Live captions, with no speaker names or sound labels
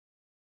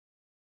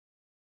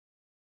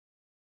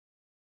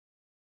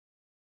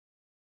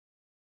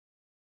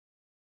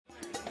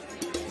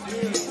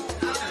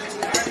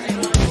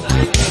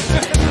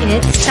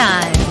It's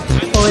time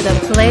for the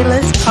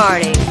playlist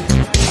party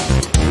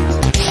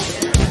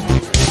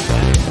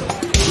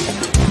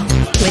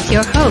with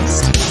your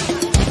host,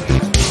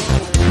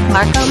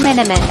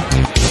 𝗠𝗔𝗥𝗖𝗢.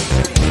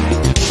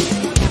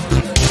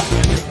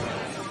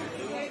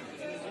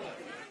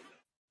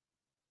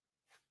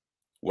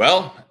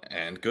 Well,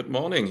 and good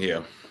morning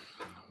here.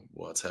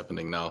 What's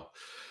happening now?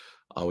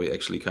 Are we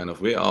actually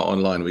we are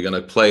online. We're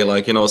gonna play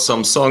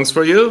some songs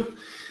for you.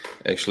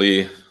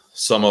 Actually,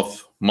 some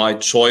of my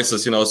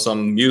choices,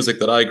 some music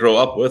that I grew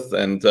up with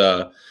and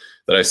that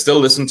I still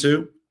listen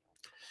to.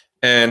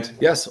 And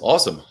yes,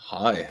 awesome.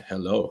 Hi,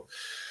 hello.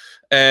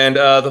 And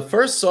the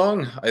first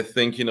song I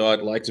think,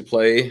 I'd like to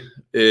play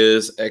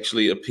is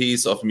actually a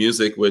piece of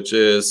music, which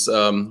is,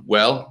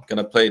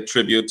 gonna play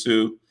tribute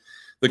to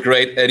the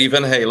great Eddie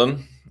Van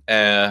Halen.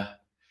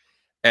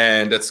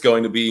 And it's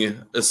going to be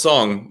a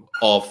song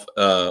of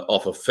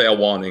a fair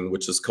warning,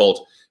 which is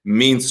called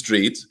Mean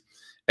Street.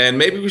 And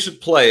maybe we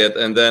should play it,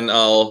 and then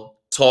I'll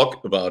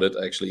talk about it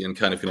actually, and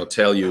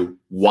tell you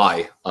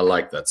why I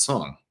like that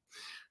song.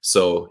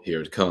 So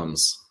here it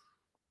comes.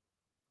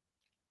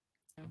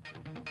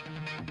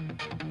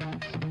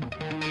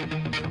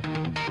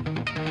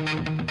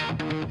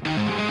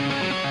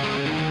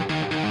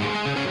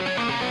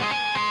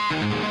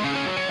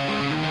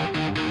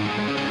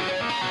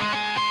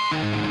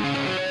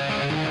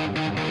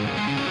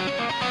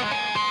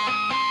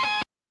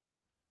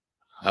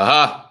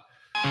 Aha!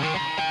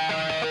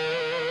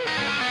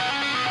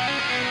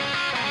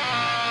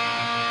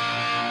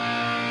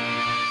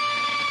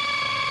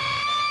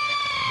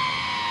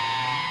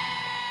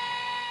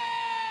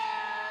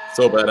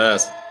 So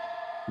badass.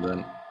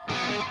 Then.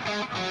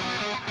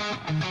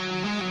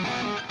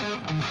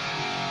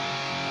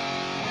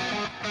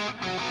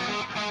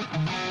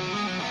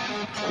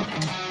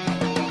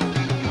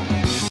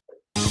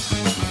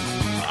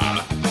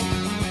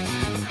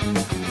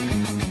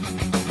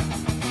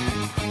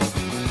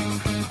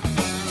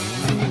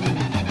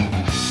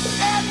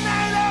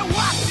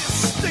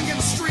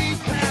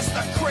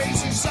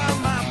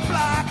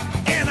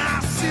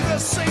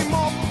 Same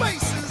old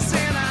faces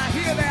and I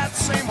hear that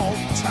same old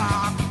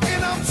talk,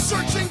 and I'm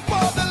searching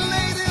for the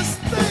latest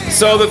thing.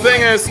 So the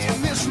thing is,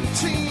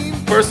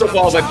 first of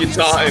all, that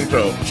guitar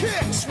intro,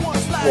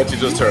 what you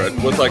just heard,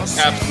 was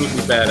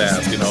absolutely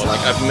badass.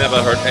 I've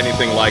never heard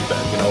anything like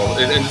that.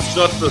 And it's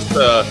not just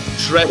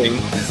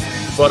shredding,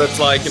 but it's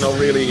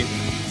really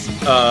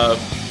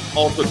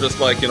also just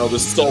the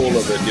soul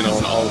of it,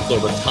 and also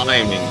the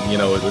timing,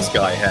 this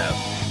guy had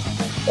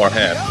or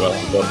had. Well,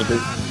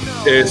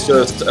 it's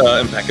just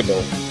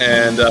impeccable.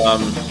 And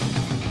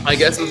I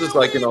guess this is a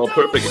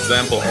perfect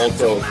example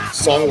also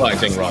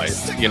songwriting, right?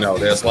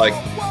 There's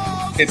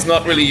it's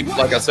not really,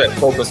 like I said,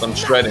 focused on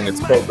shredding. It's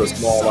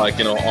focused more on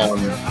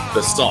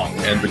the song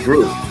and the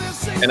groove.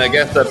 And I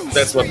guess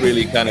that's what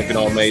really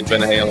made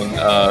Van Halen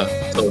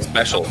so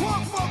special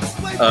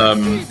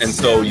and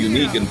so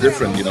unique and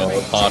different,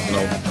 apart,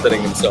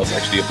 setting themselves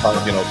actually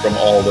apart, from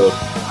all the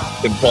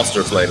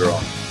imposters later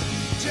on.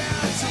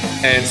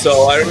 And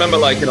so I remember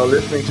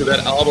listening to that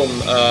album.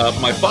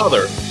 My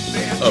father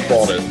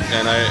bought it,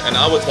 and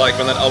I was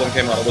when that album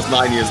came out, I was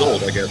 9 years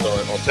old, I guess,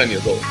 or 10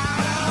 years old.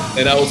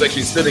 And I was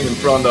actually sitting in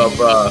front of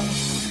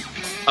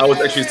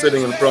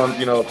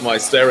of my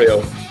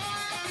stereo,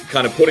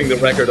 putting the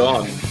record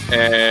on,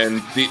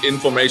 and the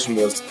information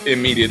was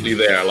immediately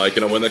there.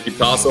 When the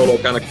guitar solo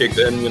kicked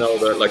in,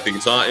 the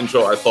guitar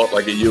intro, I thought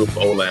a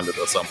UFO landed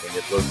or something.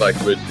 It was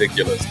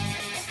ridiculous.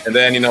 And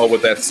then,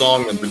 with that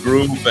song and the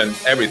groove and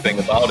everything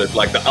about it,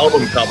 the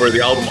album cover, the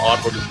album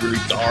artwork is really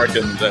dark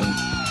and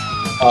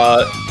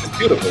it's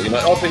beautiful.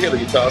 Also hear the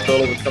guitar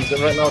solo that comes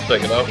in right now.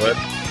 Check it out, right?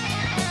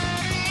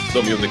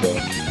 So musical.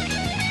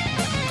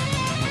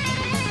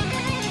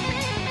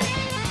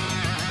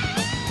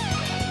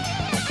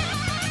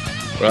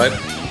 Right?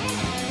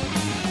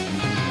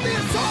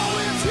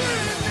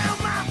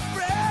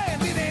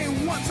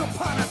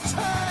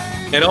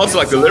 And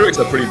also, the lyrics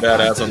are pretty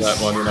badass on that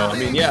one, I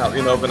mean, yeah,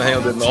 Van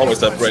Halen didn't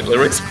always have great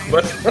lyrics,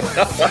 but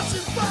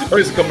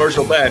he's a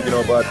commercial band,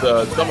 but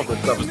some of the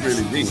stuff is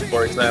really deep.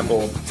 For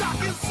example,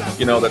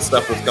 that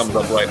stuff that comes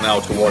up right now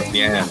towards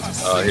the end.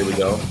 Here we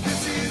go.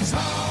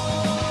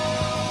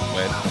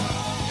 Wait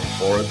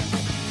for it.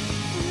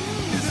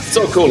 It's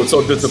so cool. It's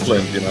so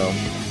disciplined, And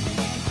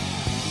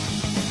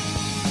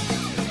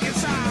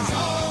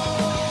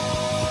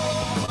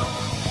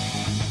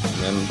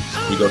then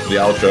we go to the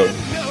outro.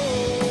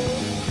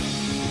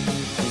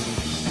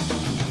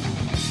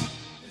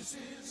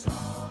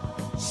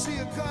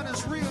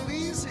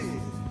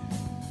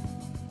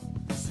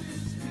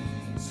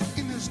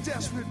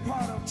 Desperate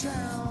part of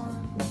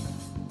town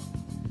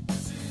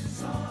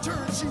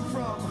turns you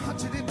from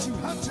hunted into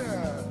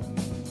hunter.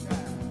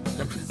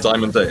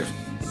 Simon Dave.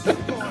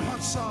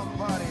 Hunt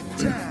somebody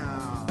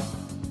down.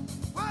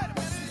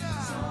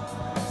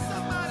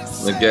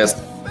 I guess.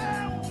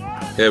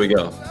 Here we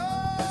go.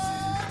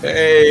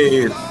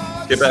 Hey,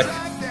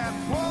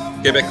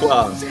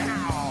 Québécois.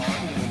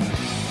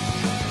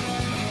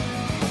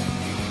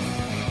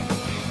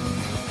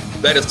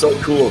 That is so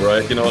cool,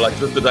 right? You know, like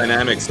just the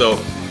dynamics. So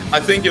I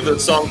think the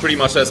song pretty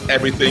much has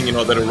everything, you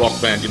know, that a rock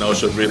band, you know,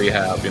 should really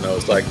have. You know,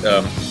 it's like,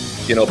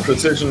 you know,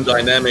 precision,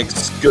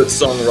 dynamics, good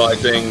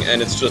songwriting,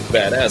 and it's just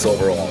badass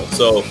overall.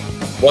 So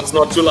what's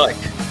not to like?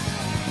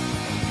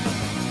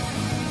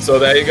 So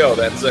there you go.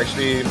 That's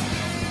actually,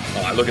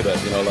 oh, look at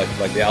that, you know,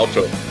 like the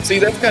outro. See,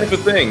 that's kind of a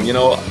thing, you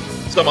know.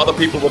 Some other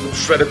people would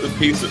shred it to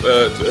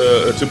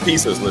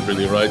pieces,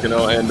 literally, right? You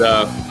know, and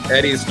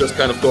Eddie's just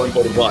kind of going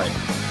for the vibe.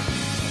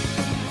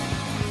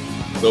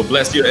 So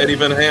bless you, Eddie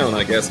Van Halen,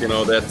 I guess, you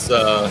know, that's,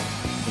 I'm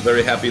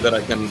very happy that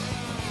I can,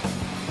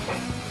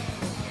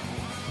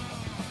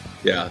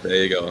 yeah, there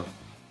you go.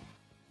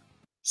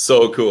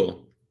 So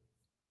cool.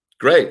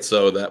 Great,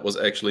 so that was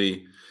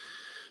actually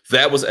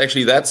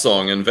that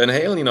song, and Van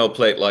Halen, you know,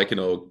 played like, you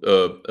know,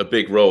 a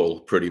big role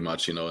pretty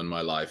much, you know, in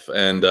my life.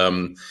 And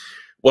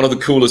one of the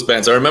coolest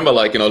bands. I remember,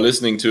 like, you know,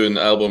 listening to an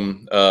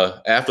album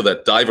after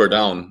that, Diver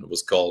Down it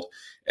was called.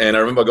 And I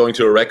remember going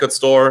to a record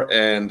store,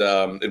 and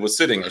it was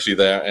sitting actually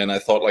there. And I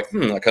thought, like,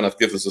 I kind of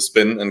give this a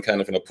spin and kind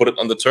of, you know, put it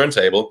on the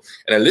turntable.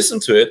 And I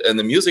listened to it, and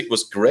the music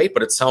was great,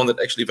 but it sounded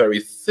actually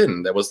very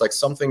thin. There was like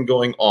something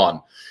going on.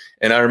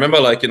 And I remember,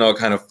 like, you know,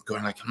 kind of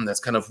going like,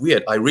 that's kind of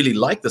weird. I really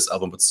like this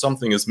album, but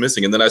something is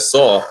missing. And then I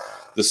saw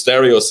the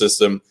stereo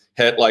system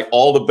had like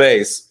all the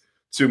bass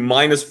to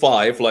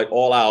 -5, like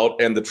all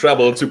out, and the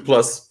treble to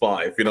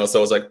 +5, you know. So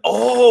I was like,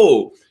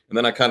 oh, and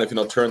then I kind of, you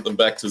know, turned them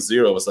back to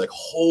 0. I was like,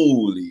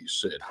 holy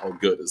shit, how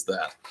good is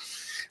that?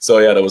 So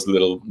yeah, that was a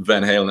little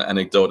Van Halen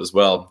anecdote as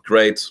well.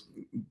 Great,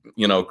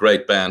 you know,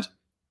 great band.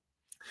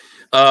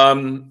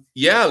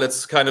 Yeah,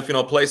 let's kind of, you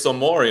know, play some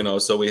more, you know.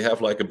 So we have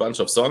like a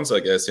bunch of songs, I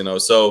guess, you know.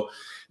 So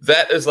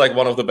that is like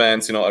one of the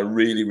bands, you know, I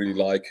really, really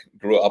like,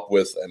 grew up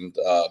with, and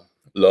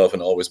love,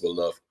 and always will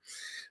love.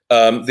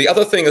 The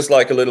other thing is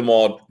like a little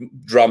more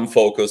drum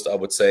focused, I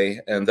would say,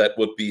 and that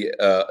would be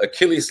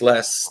Achilles'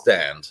 Last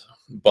Stand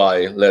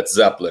by Led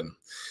Zeppelin,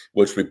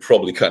 which we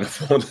probably kind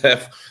of won't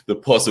have the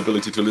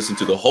possibility to listen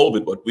to the whole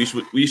bit, but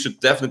we should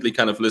definitely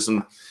kind of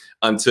listen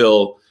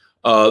until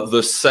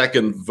the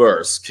second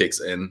verse kicks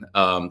in.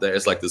 There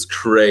is like this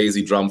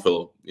crazy drum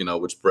fill, you know,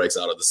 which breaks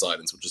out of the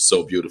silence, which is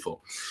so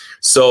beautiful.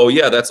 So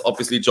yeah, that's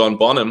obviously John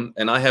Bonham,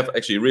 and I have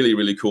actually really,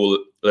 really cool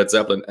Led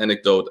Zeppelin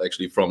anecdote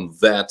actually from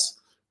that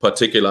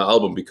particular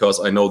album,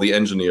 because I know the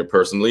engineer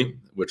personally,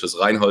 which is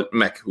Reinhold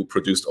Mack, who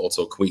produced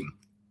also Queen.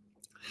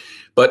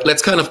 But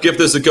let's kind of give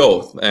this a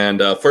go.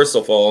 And first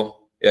of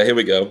all, yeah, here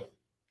we go.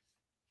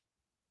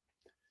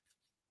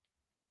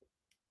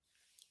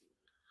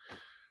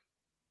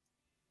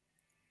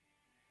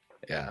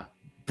 Yeah,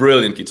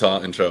 brilliant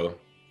guitar intro.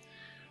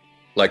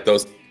 Like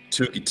those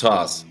two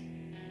guitars,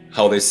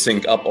 how they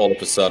sync up all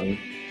of a sudden.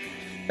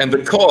 And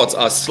the chords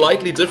are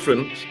slightly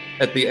different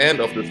at the end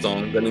of the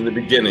song than in the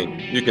beginning.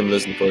 You can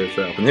listen for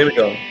yourself. And here we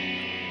go.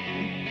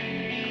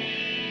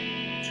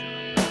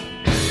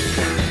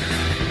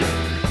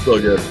 So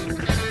good.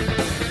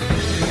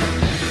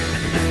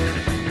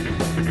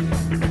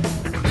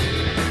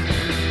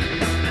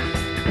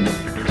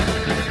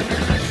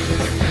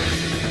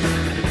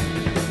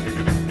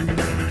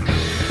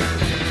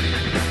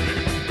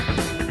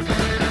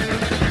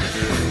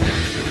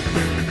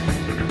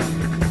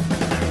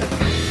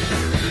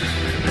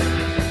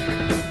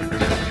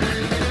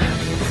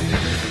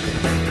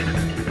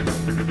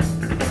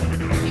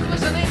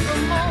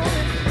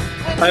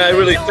 And I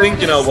really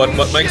think, you know,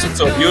 what makes it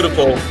so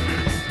beautiful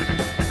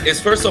is,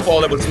 first of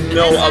all, there was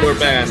no other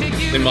band,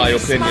 in my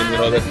opinion, you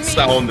know, that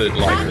sounded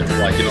like this,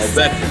 like, you know,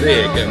 that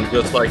big and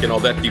just like, you know,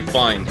 that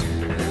defined.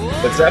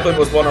 But Zeppelin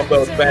was one of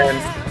those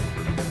bands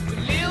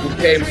who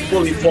came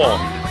fully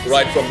formed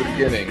right from the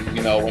beginning.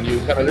 You know, when you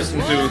kind of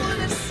listen to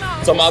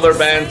some other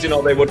bands, you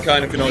know, they would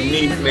kind of, you know,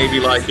 need maybe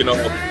like, you know,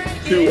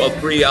 2 or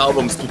 3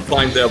 albums to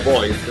find their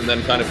voice and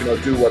then kind of, you know,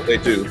 do what they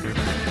do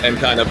and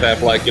kind of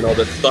have like, you know,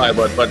 that style.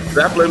 But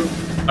Zeppelin,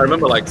 I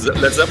remember like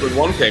Led Zeppelin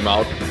 1 came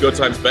out, Good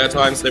Times, Bad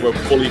Times, they were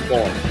fully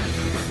formed.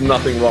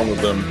 Nothing wrong with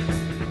them.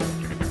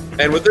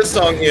 And with this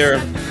song here,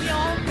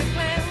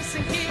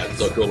 that's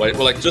so cool, right?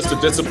 Well, like just the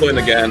discipline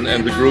again,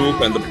 and the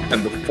groove and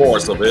the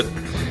force of it.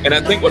 And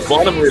I think what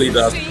Bonham really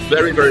does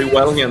very, very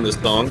well here in this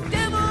song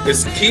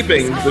is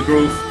keeping the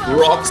groove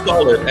rock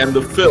solid and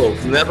the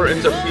fills never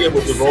interfere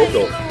with the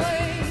vocal.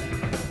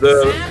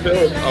 The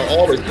fills are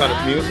always kind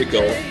of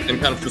musical and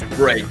kind of just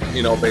break,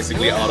 you know,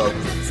 basically out of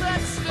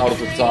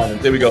the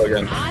silence. Here we go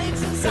again.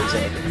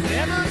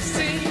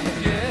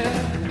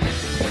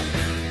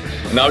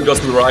 And now it goes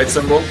to the ride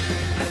cymbal.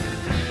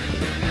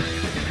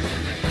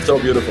 So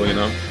beautiful, you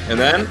know. And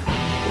then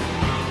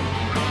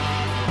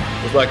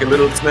it's like a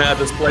little snare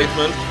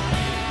displacement.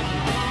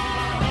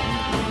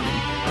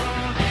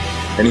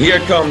 And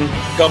here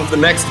comes the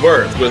next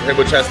verse,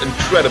 which has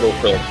incredible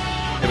fill.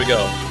 Here we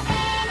go.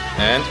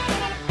 And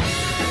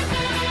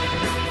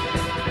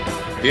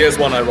here's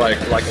one I like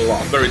a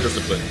lot. Very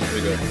disciplined. Here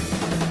we go.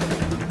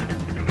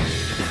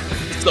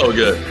 So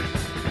good.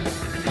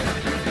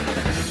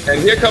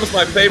 And here comes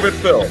my favorite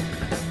fill.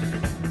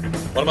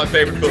 One of my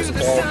favorite fills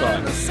of all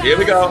time. Here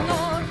we go.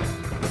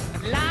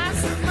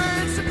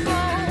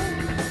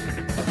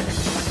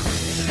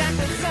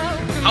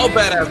 How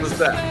badass is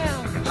that?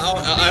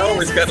 I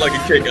always get like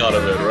a kick out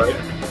of it, right?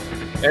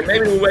 And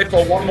maybe we wait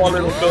for one more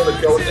little fill that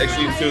goes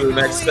actually to the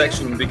next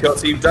section, because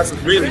he does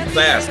it really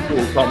fast,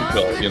 cool tom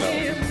fill, you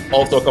know.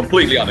 Also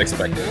completely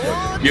unexpected,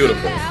 but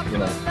beautiful, you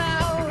know.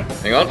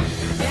 Hang on.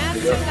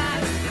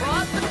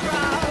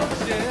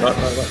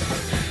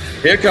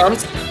 Here it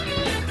comes.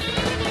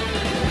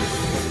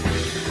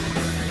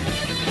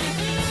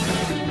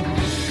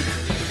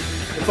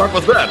 The fuck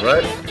was that,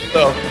 right?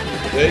 So,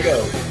 there you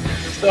go.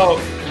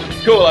 So,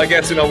 cool, I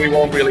guess, you know, we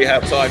won't really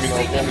have time, you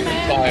know, for the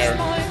entire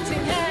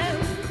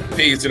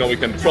piece, you know, we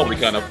can probably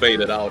kind of fade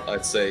it out,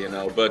 I'd say, you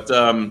know, but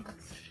so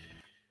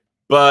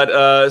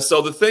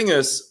the thing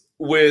is,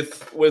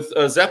 with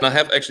Zeppelin, I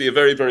have actually a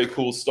very, very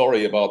cool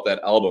story about that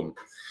album.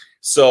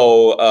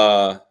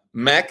 So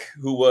Mac,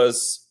 who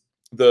was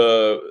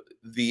the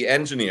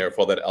engineer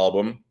for that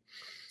album,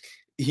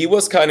 he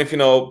was kind of, you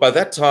know, by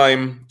that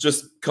time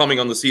just coming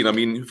on the scene. I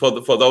mean, for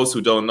those who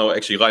don't know,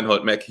 actually,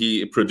 Reinhold Mac,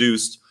 he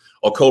produced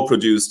or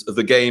co-produced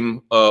The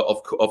Game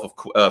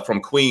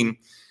from Queen,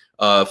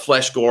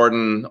 Flash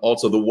Gordon,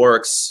 also The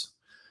Works,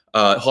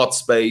 Hot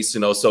Space, you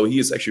know, so he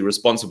is actually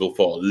responsible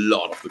for a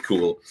lot of the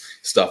cool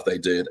stuff they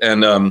did.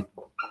 And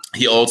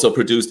he also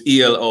produced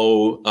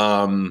ELO,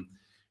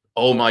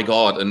 oh my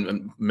God,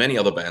 and many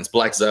other bands,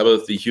 Black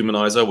Sabbath, The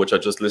Humanizer, which I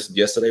just listened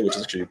yesterday, which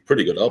is actually a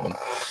pretty good album.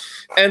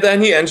 And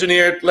then he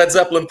engineered Led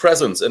Zeppelin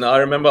Presence. And I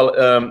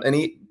remember,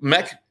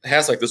 Mac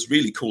has like this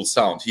really cool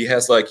sound. He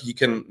has like, he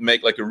can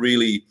make like a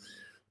really,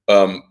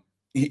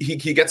 he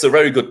gets a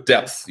very good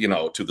depth, you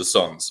know, to the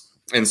songs.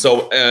 And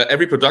so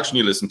every production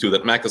you listen to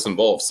that Mac is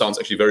involved sounds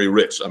actually very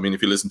rich. I mean,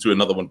 if you listen to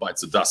another one,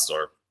 Bites the Dust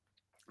or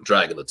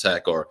Dragon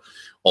Attack or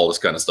all this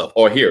kind of stuff,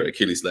 or here,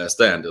 Achilles' Last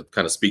Stand, it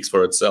kind of speaks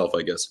for itself,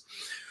 I guess.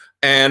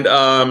 And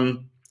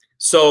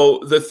so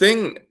the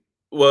thing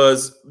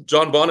was,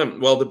 John Bonham,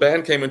 well, the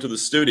band came into the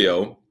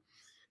studio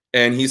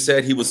and he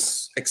said he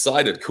was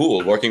excited,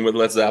 cool, working with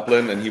Led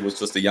Zeppelin, and he was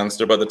just a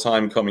youngster by the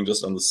time, coming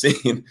just on the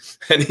scene.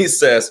 And he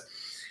says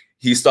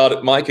he started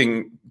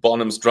miking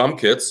Bonham's drum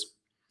kits,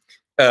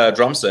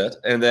 drum set,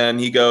 and then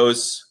he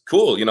goes,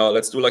 cool, you know,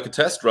 let's do like a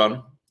test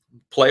run,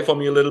 play for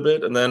me a little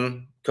bit, and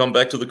then come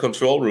back to the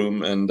control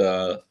room and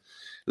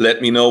let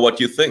me know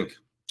what you think.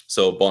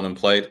 So Bonham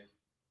played,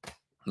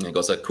 and he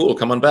goes like, cool,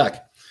 come on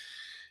back.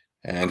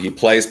 And he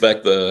plays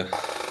back the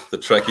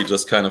track he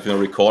just kind of, you know,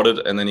 recorded,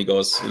 and then he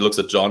goes, he looks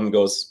at John and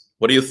goes,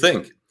 what do you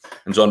think?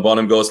 And John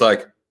Bonham goes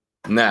like,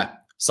 nah,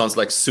 sounds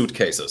like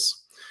Suitcases.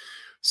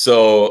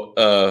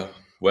 So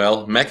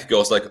well, Mac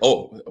goes like,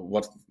 oh,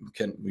 what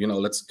can, you know,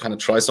 let's kind of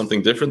try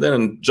something different then.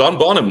 And John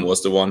Bonham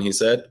was the one, he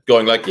said,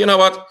 going like, you know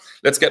what,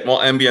 let's get more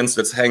ambience,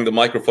 let's hang the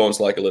microphones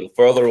like a little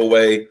further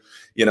away,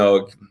 you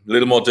know, a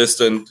little more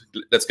distant,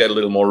 let's get a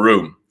little more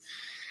room.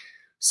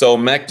 So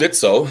Mac did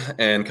so,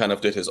 and kind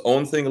of did his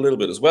own thing a little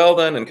bit as well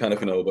then, and kind of,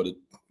 you know, but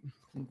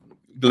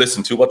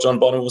listened to what John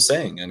Bonham was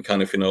saying, and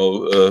kind of, you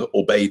know,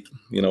 obeyed,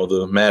 you know,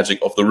 the magic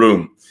of the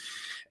room.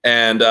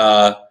 And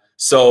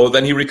so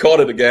then he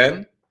recorded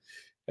again.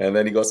 And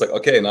then he goes like,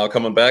 okay, now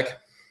come on back.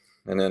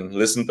 And then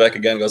listened back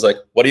again, goes like,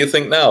 what do you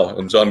think now?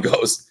 And John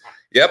goes,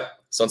 yep,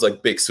 sounds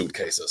like Big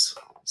Suitcases.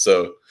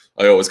 So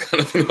I always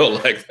kind of, you know,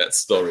 like that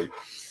story.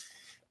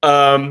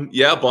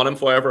 Yeah, Bonham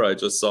Forever, I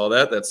just saw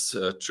that. That's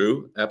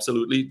true,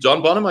 absolutely.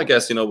 John Bonham, I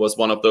guess, you know, was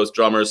one of those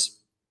drummers,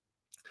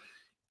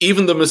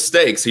 even the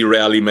mistakes he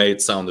rarely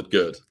made sounded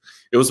good.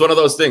 It was one of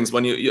those things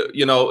when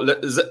you know,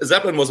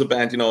 Zeppelin was a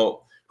band, you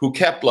know, who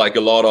kept like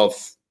a lot of,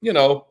 you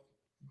know,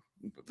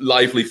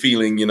 lively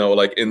feeling, you know,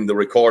 like in the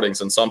recordings,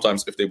 and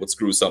sometimes if they would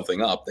screw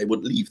something up, they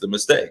would leave the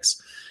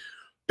mistakes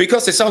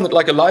because they sounded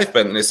like a live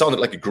band, and they sounded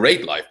like a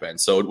great live band.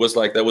 So it was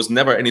like there was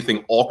never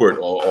anything awkward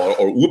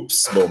or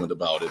whoops moment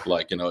about it,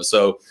 like, you know.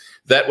 So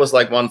that was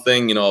like one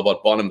thing, you know,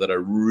 about Bonham that I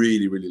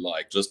really, really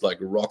liked. Just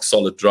like a rock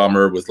solid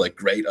drummer with like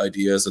great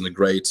ideas and a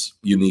great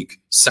unique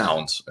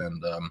sound.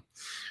 And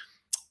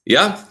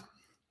yeah,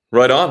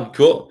 right on,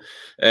 cool.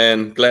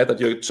 And glad that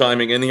you're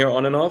chiming in here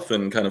on and off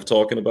and kind of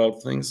talking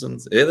about things. And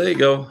hey, there you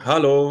go.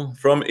 Hello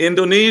from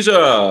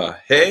Indonesia.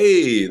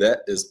 Hey,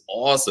 that is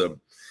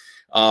awesome.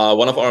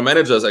 One of our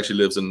managers actually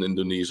lives in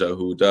Indonesia,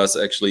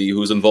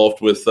 who's involved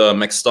with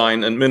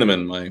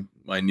McStine&Minnemann,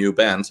 my new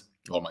band,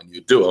 or my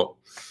new duo.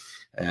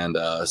 And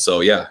so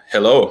yeah,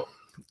 hello.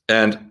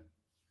 And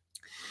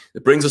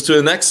it brings us to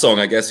the next song.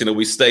 I guess, you know,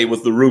 we stay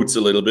with the roots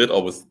a little bit,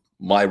 or with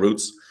my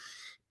roots.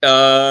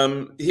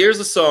 Here's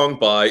a song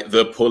by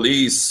The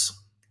Police.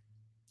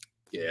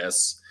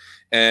 Yes.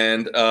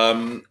 And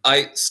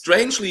I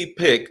strangely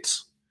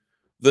picked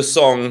the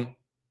song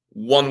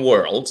One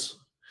World,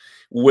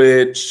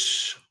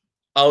 which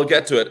I'll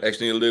get to it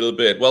actually a little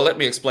bit. Well, let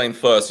me explain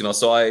first, you know.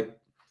 So I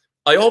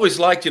always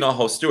liked, you know,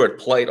 how Stewart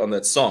played on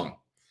that song,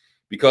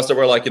 because there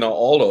were like, you know,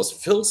 all those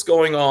fills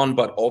going on,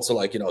 but also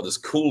like, you know, this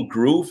cool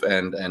groove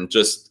and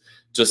just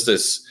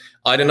this,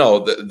 I don't know,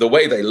 the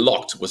way they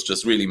locked was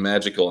just really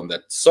magical in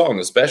that song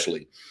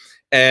especially.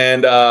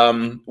 And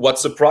what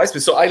surprised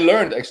me, so I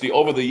learned actually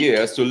over the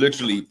years to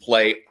literally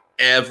play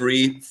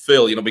every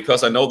fill, you know,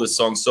 because I know this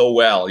song so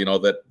well, you know,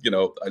 that, you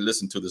know, I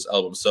listen to this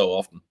album so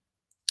often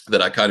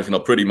that I kind of, you know,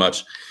 pretty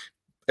much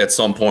at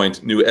some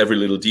point knew every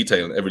little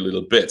detail and every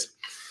little bit.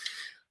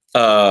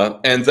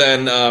 And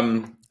then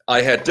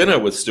I had dinner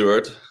with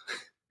Stuart,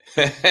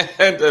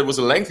 and it was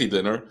a lengthy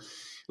dinner.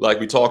 Like,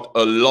 we talked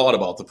a lot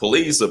about the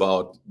Police,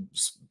 about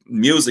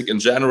music in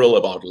general,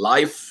 about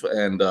life,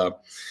 and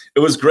it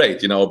was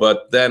great, you know.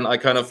 But then I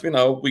kind of, you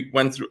know, we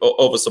went through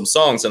over some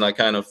songs, and I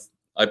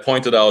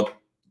pointed out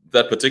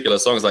that particular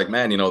song. Is like,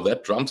 man, you know,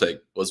 that drum take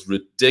was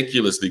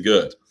ridiculously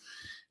good,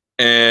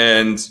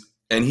 and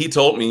he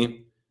told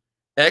me,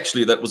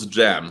 actually, that was a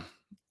jam.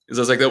 It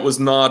was like, that was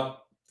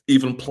not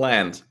even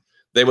planned.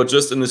 They were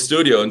just in the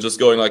studio and just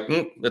going like,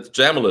 let's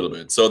jam a little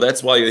bit. So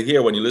that's why you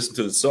hear, when you listen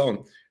to the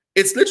song,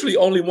 it's literally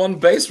only one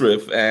bass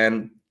riff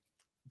and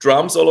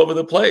drums all over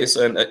the place,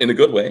 and in a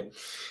good way.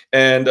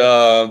 And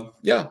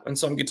yeah, and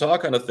some guitar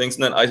kind of things.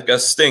 And then I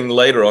guess Sting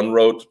later on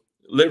wrote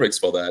lyrics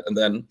for that, and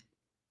then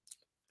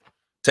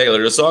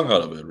tailored a song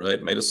out of it,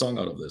 right? Made a song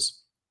out of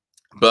this.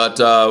 But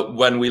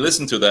when we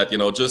listen to that, you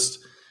know, just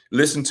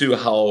listen to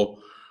how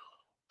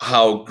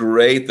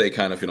great they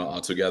kind of, you know, are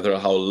together,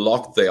 how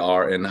locked they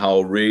are, and how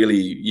really,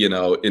 you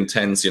know,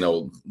 intense, you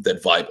know,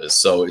 that vibe is.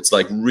 So it's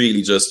like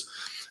really just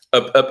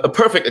a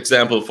perfect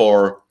example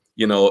for,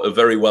 you know, a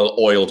very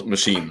well-oiled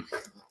machine.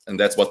 And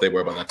that's what they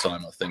were by that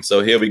time, I think.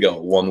 So here we go.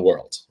 One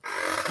World,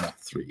 not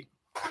three.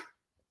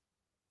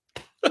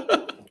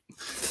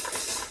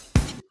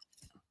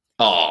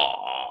 Oh,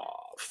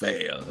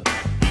 fail.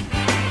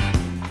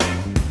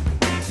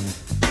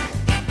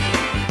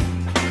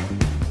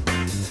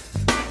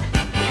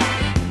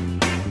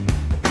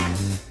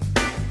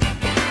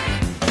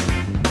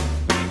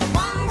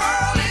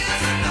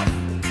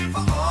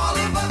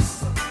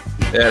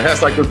 Yeah, it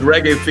has like this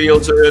reggae feel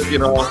to it, you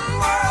know.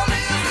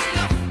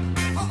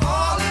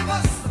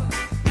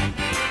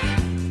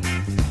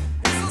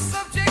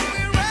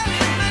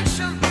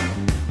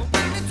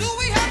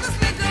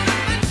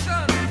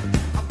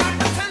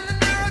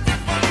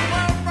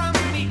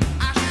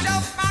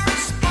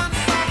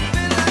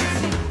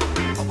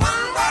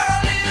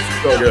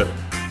 So good.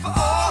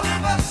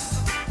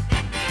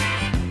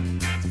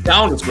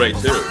 Sound is great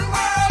too.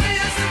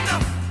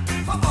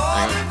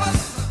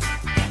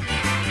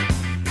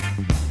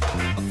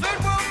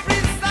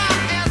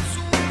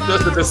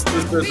 Just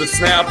the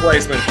snare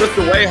placement, just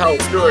the way how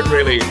Stuart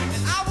really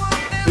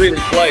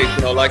plays,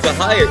 you know, like the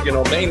hi-hat, you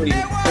know, mainly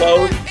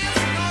closed.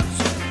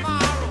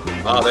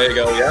 Ah, there you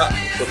go, yeah.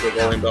 Put the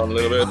volume down a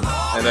little bit.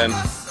 And then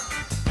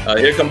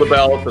here come the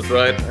bells, that's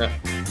right. Yeah.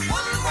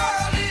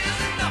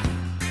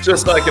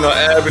 Just like, you know,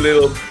 every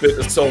little bit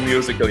is so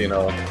musical, you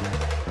know.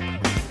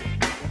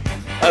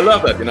 I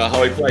love that, you know,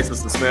 how he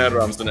places the snare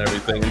drums and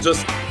everything. And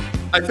just,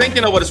 I think,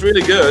 you know, what is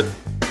really good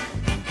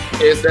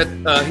is that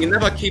he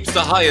never keeps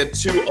the hi-hat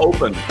too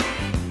open.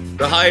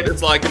 The hi-hat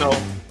is like, you know,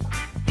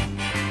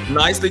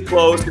 nicely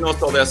closed, you know,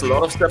 so there's a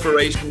lot of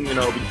separation, you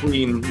know,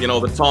 between, you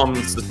know, the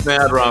toms, the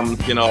snare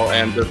drums, you know,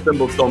 and the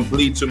cymbals don't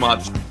bleed too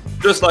much.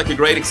 Just like a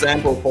great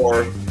example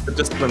for a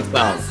disciplined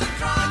sound.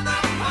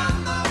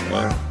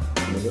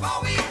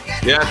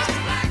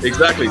 Yes,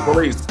 exactly.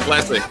 Police,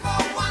 classic.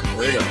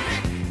 There you go.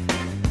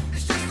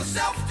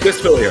 This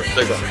fill here,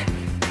 take that.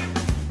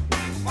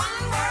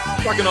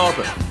 Fucking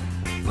awesome.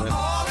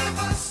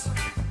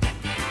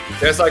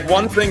 There's like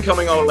one thing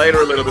coming on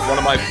later a little bit, one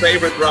of my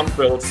favorite drum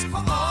fills,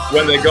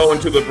 when they go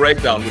into the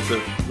breakdown, which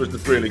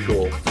is really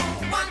cool.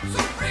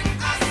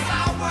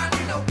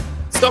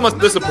 So much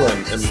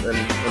discipline and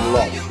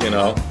lock, you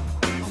know.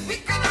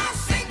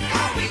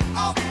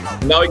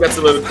 Now he gets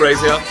a little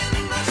crazier.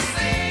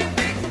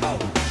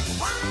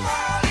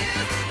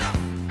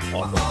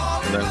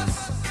 Awesome.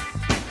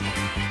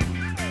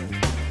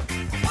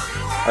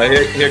 And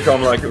then here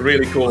come like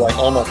really cool, like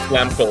almost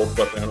slam fills,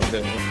 but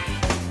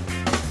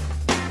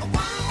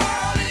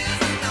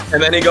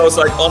and then he goes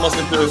like almost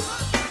into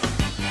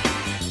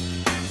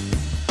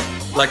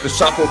like the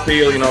shuffle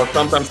feel, you know.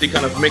 Sometimes he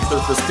kind of mixes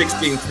the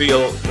 16th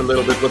feel a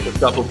little bit with the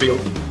shuffle feel.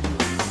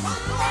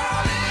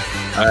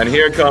 And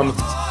here comes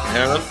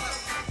Aaron.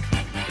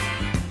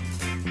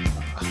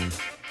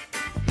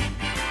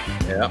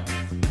 Yeah.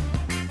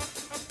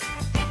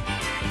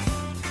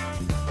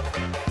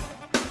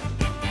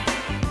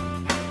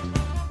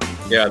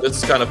 Yeah, this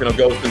is kind of, you know,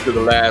 goes into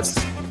the last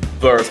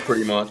verse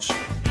pretty much.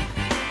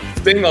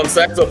 Sting on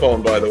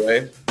saxophone, by the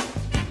way.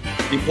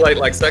 He played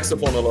like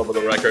saxophone all over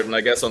the record, and I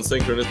guess on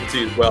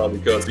Synchronicity as well,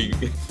 because he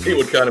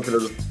would kind of, you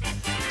know,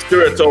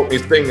 Stuart told me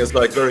Sting is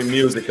like very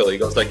musical. He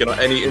goes like, you know,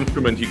 any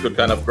instrument he could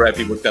kind of grab,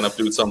 he would kind of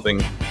do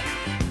something,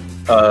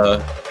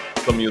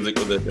 some music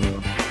with it, you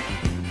know.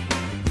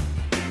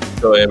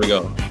 So here we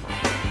go.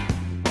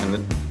 And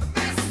then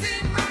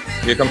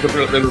here comes a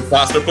little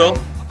faster fill.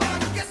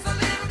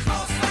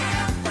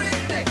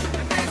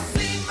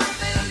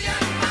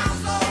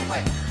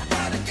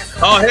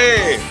 Oh,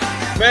 hey,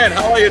 man,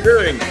 how are you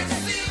doing?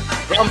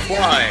 From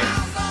flying,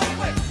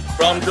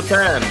 from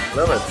Japan,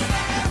 love it.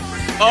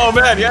 Oh,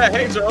 man, yeah,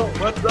 hey, Joe,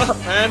 what's up,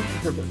 man?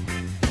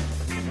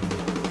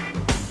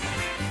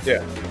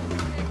 Yeah.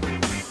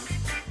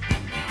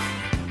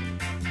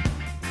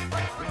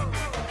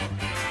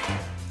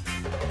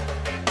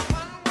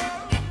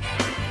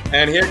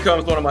 And here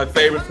comes one of my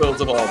favorite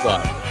fills of all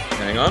time.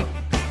 Hang on.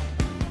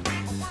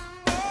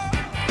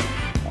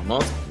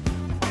 Almost.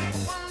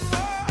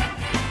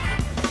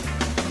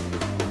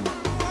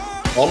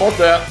 Almost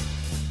there.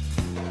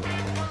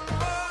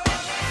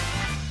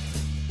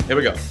 Here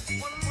we go.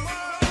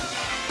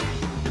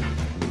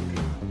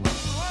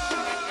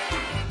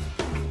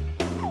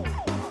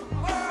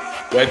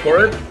 Wait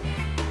for it.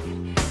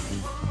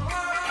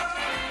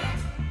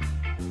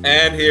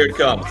 And here it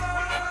comes.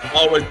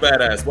 Always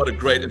badass. What a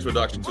great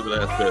introduction to the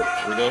last bit.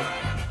 Here we go.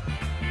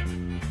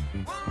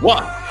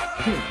 1.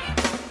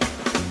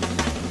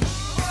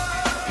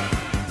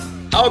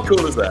 How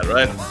cool is that,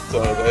 right?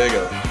 So there you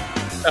go.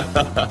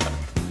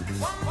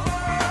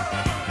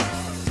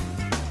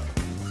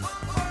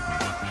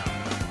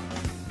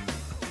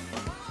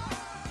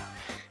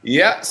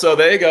 Yeah, so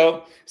there you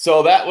go.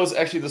 So that was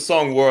actually the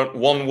song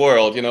One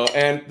World, you know,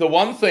 and the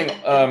one thing,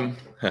 the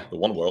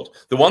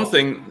one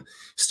thing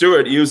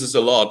Stuart uses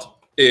a lot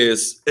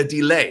is a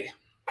delay.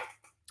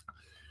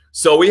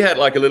 So we had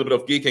like a little bit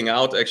of geeking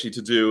out actually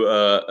to do,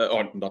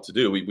 or not to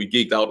do, we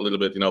geeked out a little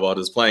bit, you know, about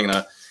his playing,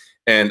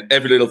 and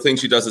every little thing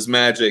she does is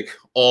magic,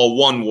 or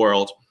One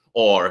World,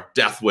 or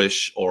Death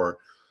Wish, or,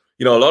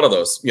 you know, a lot of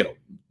those, you know,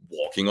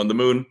 Walking on the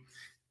Moon.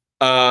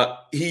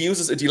 He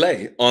uses a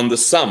delay on the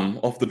sum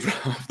of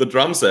the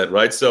drum set,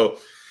 right? So,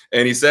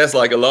 and he says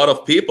like a lot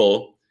of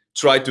people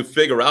tried to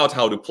figure out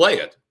how to play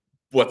it.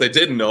 What they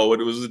didn't know, it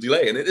was a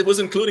delay. And it was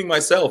including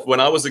myself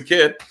when I was a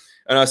kid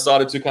and I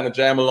started to kind of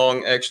jam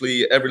along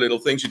actually every little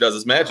thing she does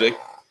is magic.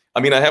 I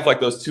mean, I have like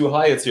those 2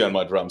 hi-hats here on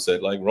my drum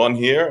set, like one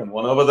here and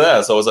one over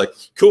there. So I was like,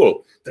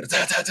 cool.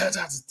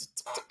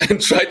 And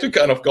tried to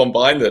kind of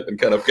combine it and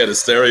kind of get a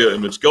stereo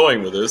image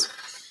going with this.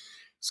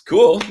 It's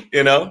cool,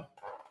 you know.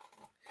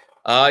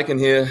 I can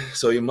hear,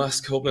 so you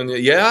must Copeland.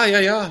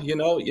 Yeah. You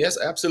know, yes,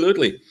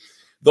 absolutely.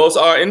 Those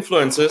are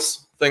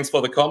influences. Thanks for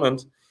the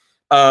comment.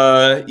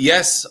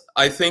 Yes,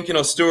 I think, you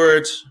know,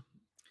 Stuart,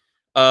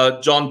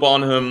 John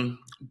Bonham,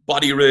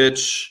 Buddy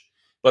Rich,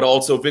 but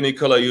also Vinnie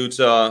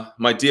Colaiuta,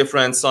 my dear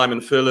friend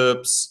Simon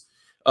Phillips,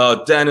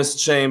 Dennis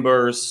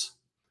Chambers,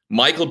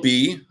 Michael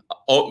B.,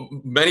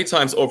 many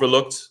times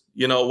overlooked,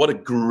 you know, what a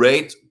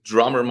great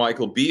drummer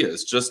Michael B.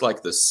 is, just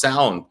like the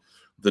sound,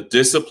 the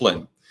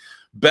discipline.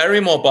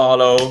 Barrymore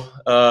Barlow,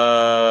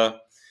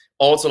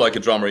 also like a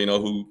drummer, you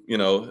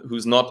know,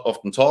 who's not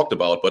often talked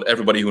about, but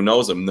everybody who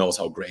knows him knows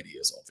how great he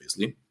is,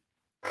 obviously.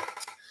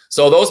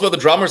 So those were the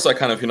drummers I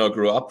kind of, you know,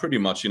 grew up pretty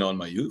much, you know, in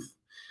my youth.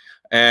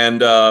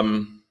 And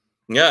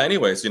yeah,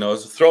 anyways, you know,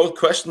 throw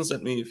questions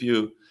at me if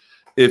you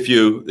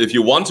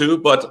want to,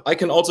 but I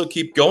can also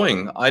keep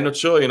going. I'm not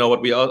sure, you know,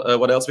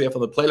 what else we have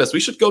on the playlist. We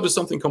should go to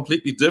something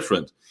completely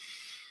different.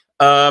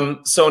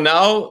 So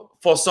now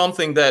for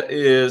something that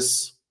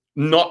is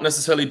not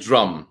necessarily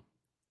drum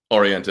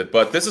oriented,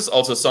 but this is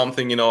also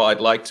something, you know, I'd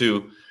like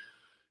to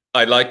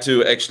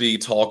actually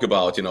talk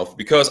about, you know,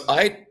 because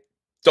I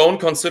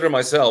don't consider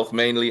myself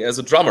mainly as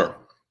a drummer.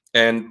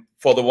 And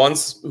for the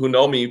ones who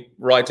know me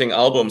writing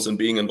albums and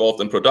being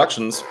involved in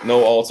productions,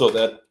 know also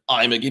that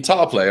I'm a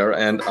guitar player,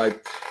 and I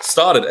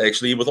started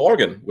actually with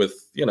organ,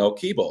 with, you know,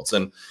 keyboards.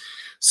 And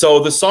so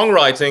the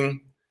songwriting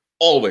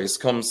always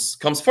comes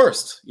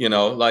first, you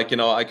know, like, you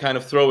know, I kind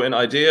of throw in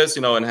ideas,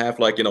 you know, and have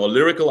like, you know, a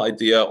lyrical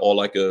idea or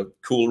like a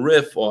cool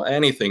riff or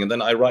anything, and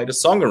then I write a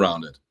song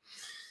around it.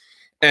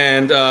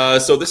 And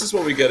so this is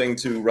what we're getting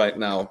to right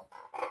now.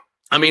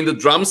 I mean, the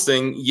drums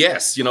thing,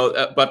 yes, you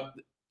know, but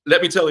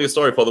let me tell you a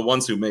story for the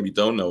ones who maybe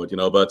don't know it, you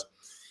know, but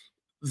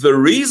the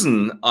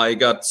reason I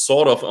got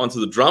sort of onto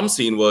the drum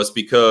scene was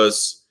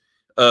because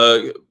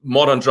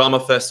Modern Drummer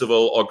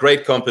Festival or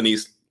great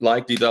companies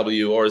like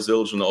DW or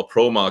Zildjian or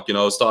ProMark, you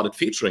know, started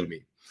featuring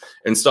me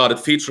and started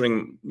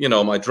featuring, you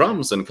know, my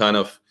drums, and kind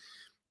of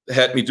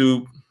had me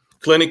do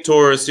clinic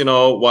tours, you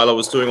know, while I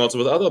was doing also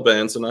with other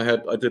bands. And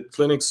I did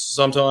clinics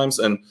sometimes,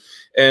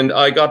 and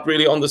I got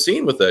really on the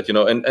scene with that, you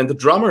know, and the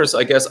drummers,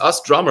 I guess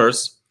us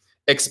drummers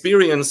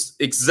experienced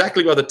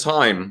exactly by the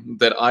time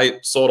that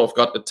I sort of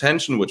got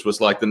attention, which was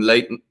like the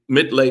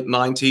mid-late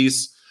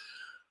 90s.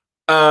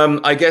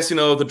 I guess, you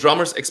know, the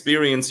drummers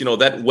experience, you know,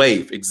 that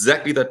wave,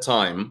 exactly that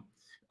time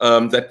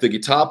that the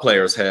guitar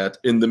players had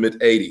in the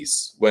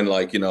mid-80s, when,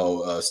 like, you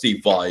know,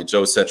 Steve Vai,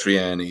 Joe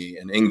Satriani,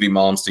 and Yngwie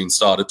Malmsteen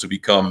started to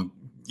become,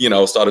 you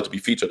know, started to be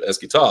featured as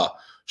guitar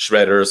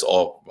shredders,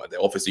 or well,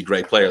 they're obviously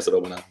great players. I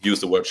don't want to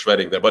use the word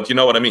shredding there, but you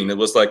know what I mean. It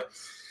was like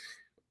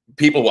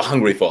people were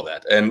hungry for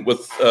that. And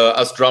with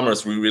us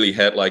drummers, we really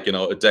had, like, you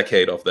know, a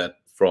decade of that,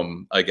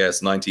 from, I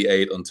guess,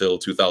 98 until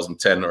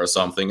 2010 or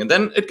something. And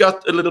then it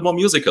got a little more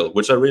musical,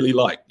 which I really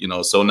liked, you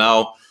know. So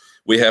now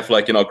we have,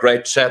 like, you know,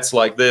 great chats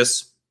like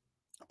this,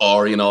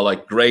 or, you know,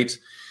 like great,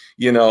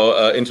 you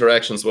know,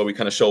 interactions where we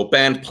kind of show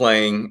band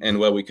playing, and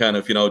where we kind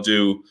of, you know,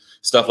 do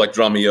stuff like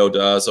Drumeo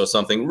does, or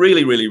something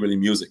really, really, really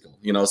musical,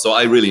 you know. So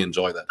I really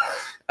enjoy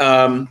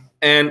that.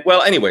 And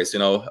well, anyways, you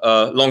know,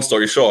 long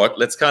story short,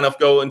 let's kind of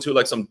go into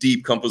like some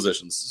deep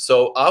compositions.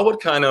 So I would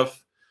kind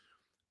of,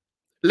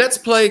 let's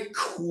play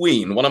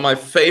Queen, one of my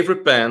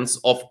favorite bands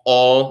of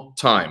all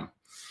time.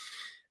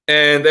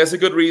 And there's a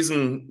good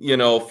reason, you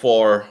know,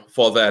 for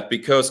that,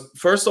 because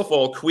first of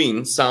all,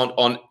 Queen sound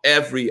on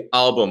every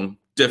album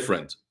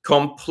different,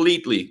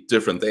 completely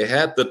different. They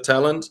had the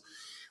talent,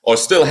 or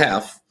still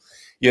have,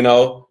 you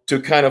know, to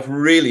kind of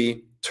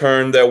really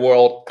turn their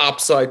world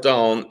upside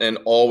down and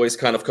always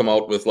kind of come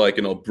out with like,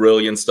 you know,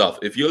 brilliant stuff.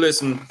 If you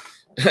listen,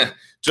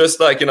 just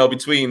like, you know,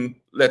 between,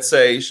 let's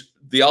say,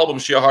 the album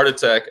Sheer Heart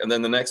Attack, and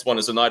then the next one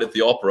is A Night at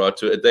the Opera,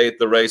 to A Day at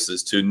the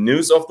Races, to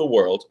News of the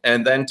World,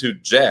 and then to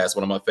Jazz,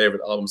 one of my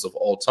favorite albums of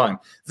all time,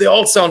 they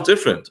all sound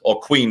different, or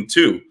Queen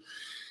too.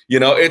 You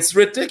know, it's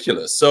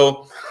ridiculous.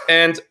 So,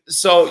 and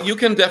so you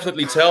can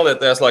definitely tell that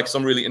there's like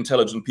some really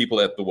intelligent people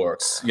at the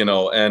works, you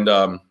know, and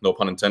no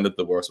pun intended,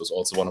 the works was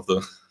also one of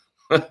the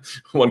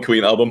one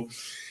Queen album.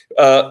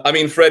 I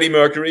mean, Freddie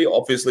Mercury,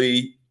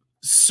 obviously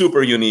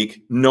super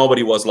unique.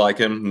 Nobody was like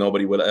him.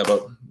 Nobody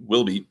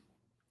will be.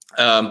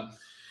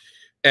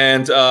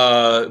 And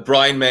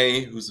Brian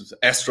May, who's an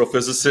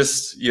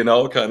astrophysicist, you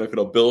know, kind of, you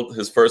know, built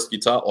his first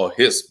guitar, or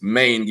his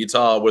main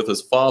guitar, with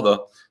his father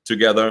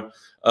together.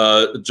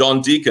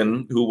 John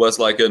Deacon, who was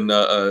like an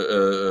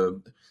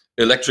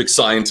electric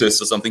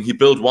scientist or something, he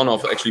built one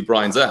of actually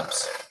Brian's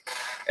amps.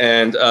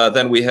 And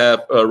then we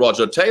have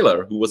Roger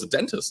Taylor, who was a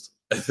dentist.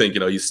 I think, you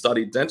know, he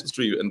studied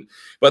dentistry,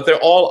 but they're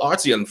all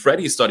artsy, and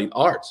Freddie studied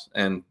art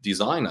and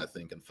design, I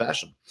think, and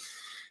fashion.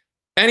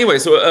 Anyway,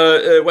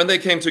 so when they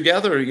came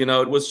together, you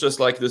know, it was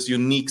just like this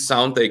unique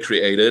sound they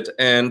created.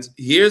 And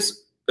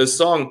here's a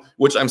song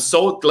which I'm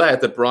so glad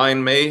that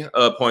Brian May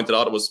pointed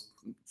out. I was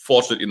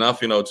fortunate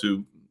enough, you know,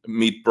 to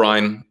meet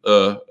Brian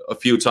a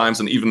few times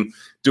and even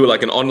do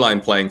like an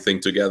online playing thing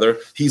together.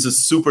 He's a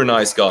super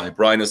nice guy.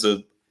 Brian is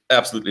an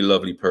absolutely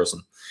lovely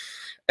person.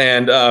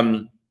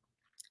 And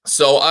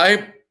so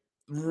I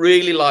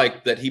really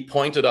like that he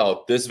pointed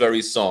out this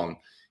very song.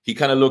 He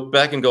kind of looked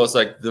back and goes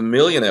like, the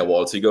Millionaire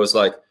Waltz. He goes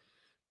like,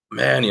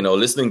 man, you know,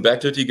 listening back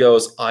to it, he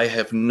goes, I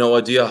have no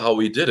idea how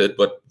we did it,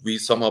 but we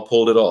somehow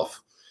pulled it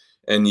off.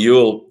 And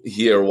you'll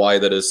hear why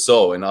that is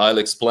so. And I'll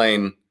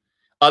explain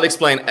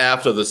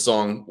after the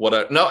song what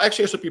I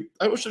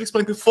should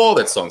explain before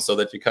that song, so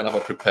that you kind of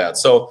are prepared.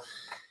 So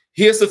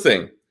here's the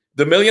thing.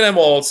 The Millionaire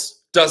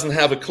Waltz doesn't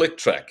have a click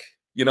track.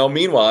 You know,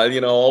 meanwhile, you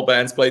know, all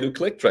bands play to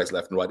click tracks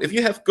left and right. If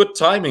you have good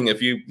timing,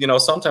 if you know,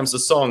 sometimes the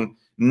song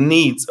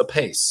needs a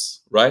pace,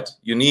 right?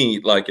 You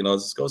need, like, you know,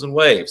 this goes in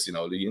waves, you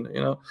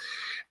know.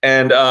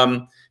 And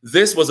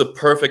this was a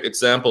perfect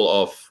example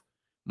of,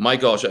 my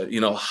gosh, you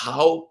know,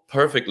 how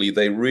perfectly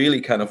they really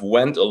kind of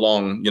went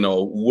along, you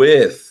know,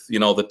 with, you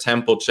know, the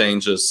tempo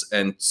changes,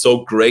 and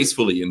so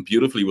gracefully and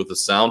beautifully with the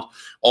sound.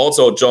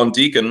 Also, John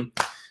Deacon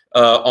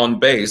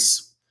on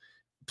bass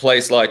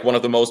plays like one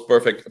of the most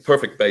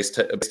perfect bass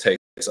takes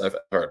I've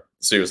heard,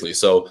 seriously.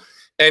 So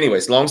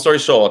anyways, long story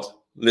short,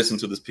 listen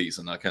to this piece,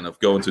 and I'll kind of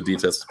go into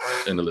details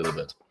in a little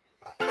bit.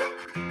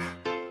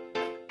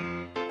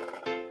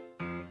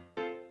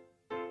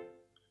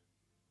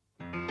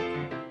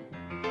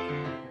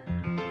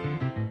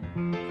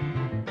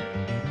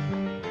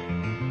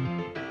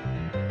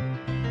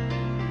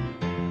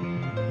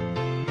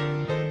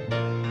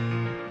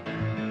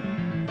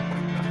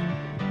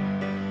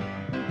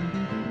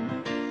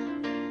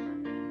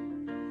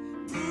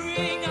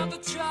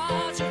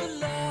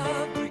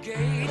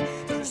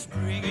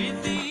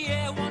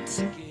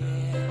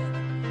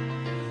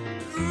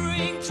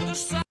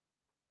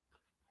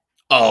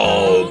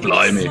 Oh,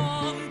 blimey.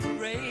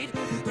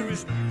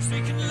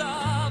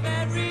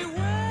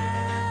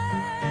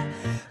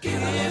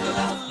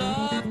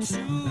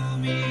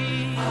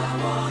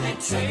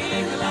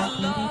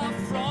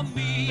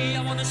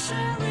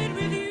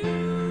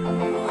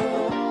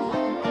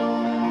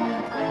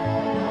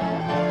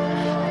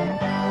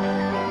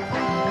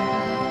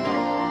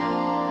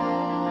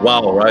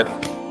 Wow, right?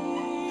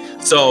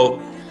 So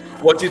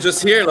what you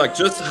just hear, like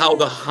just how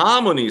the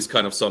harmonies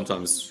kind of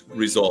sometimes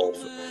resolve.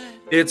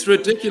 It's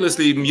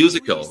ridiculously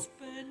musical.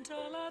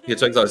 Here,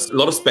 check this out. A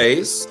lot of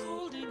space,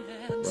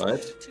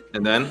 right?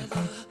 And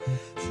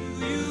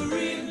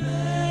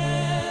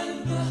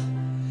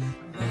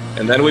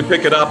then we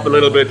pick it up a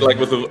little bit, like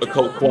with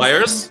the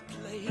choirs.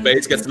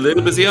 Bass gets a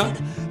little busier,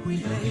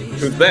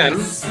 to then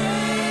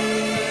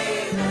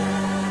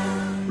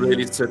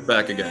really sit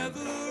back again.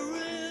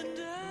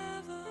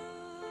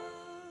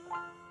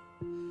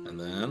 And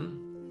then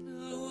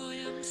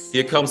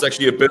here comes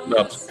actually a build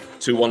up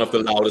to one of the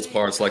loudest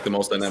parts, like the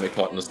most dynamic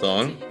part in the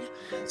song.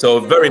 So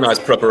a very nice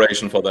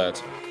preparation for that.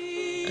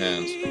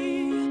 And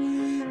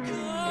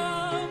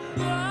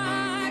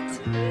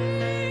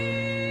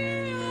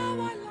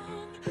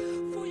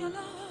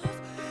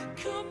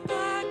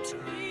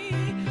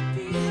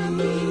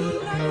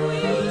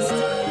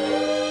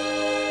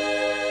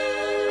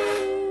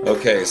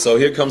okay, so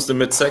here comes the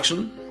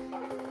midsection.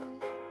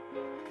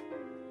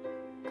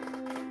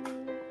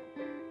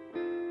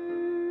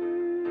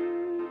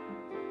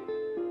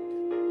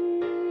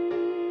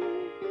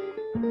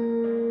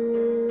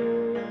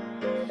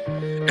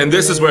 And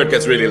this is where it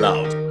gets really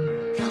loud.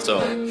 So,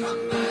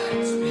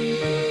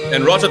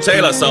 and Roger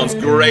Taylor sounds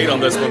great on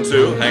this one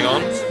too. Hang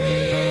on.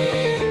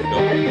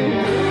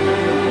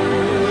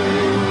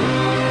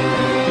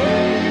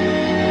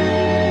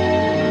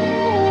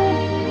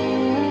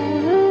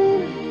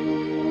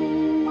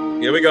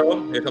 Here we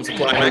go. Here comes the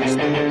climax.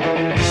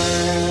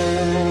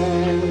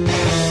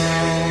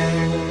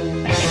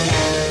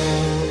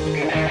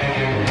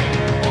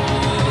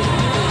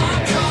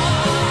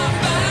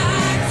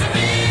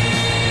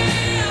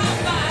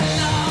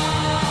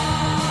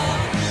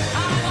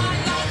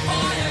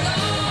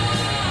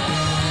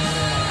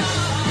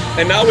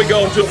 And now we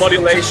go into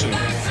modulation.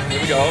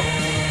 Here we go.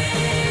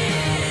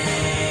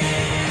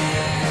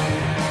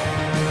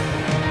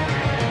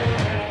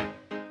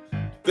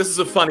 This is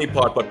a funny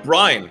part, but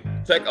Brian,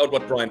 check out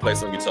what Brian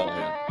plays on guitar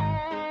here.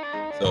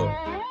 So,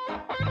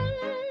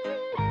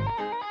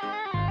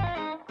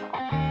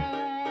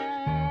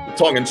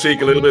 tongue in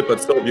cheek a little bit,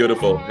 but so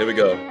beautiful. Here we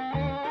go.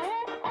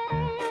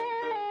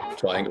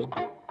 Triangle.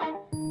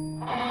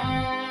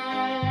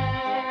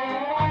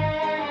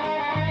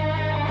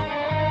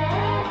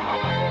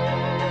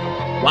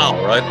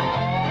 Wow, right?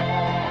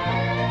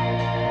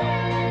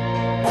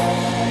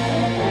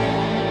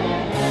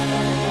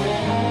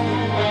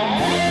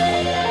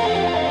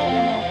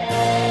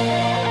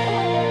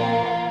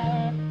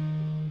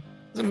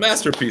 It's a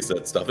masterpiece,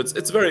 that stuff.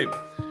 It's very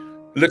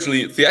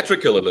literally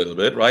theatrical a little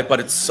bit, right? But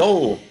it's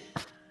so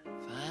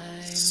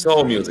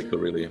musical,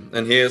 really.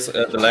 And here's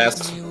the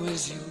last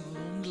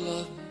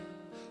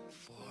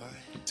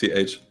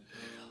TH.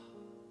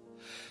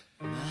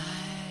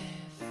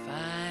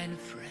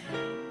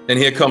 And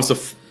here comes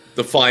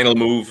the final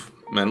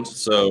movement.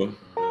 So,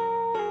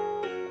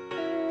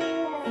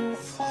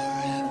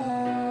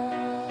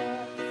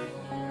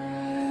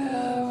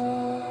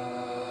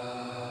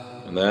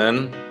 and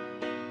then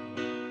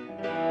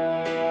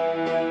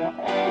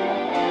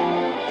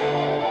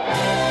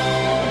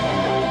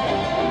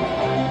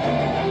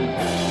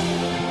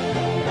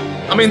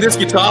I mean, these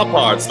guitar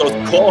parts, those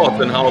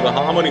chords, and how the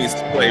harmonies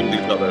play with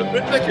each other,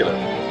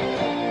 ridiculous.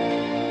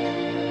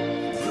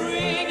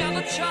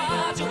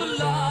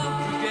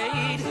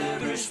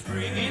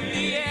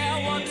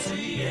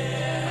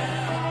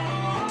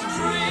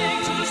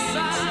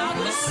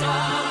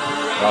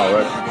 All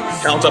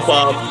right,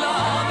 counterpart.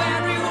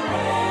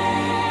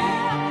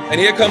 And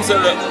here comes a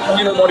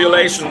final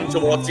modulation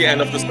towards the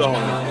end of the song.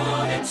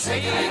 There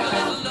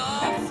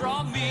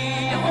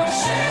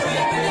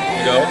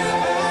you go.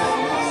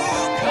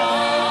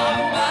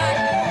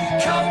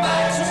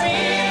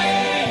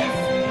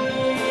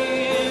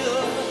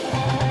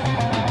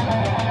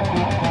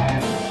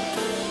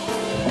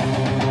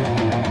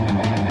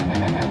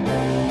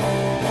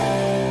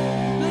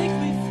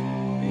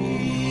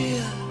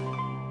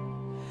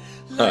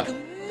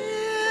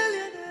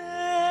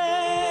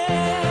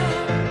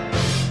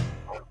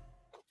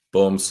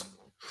 Booms.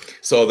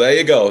 So there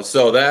you go.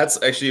 So that's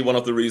actually one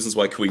of the reasons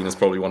why Queen is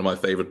probably one of my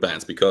favorite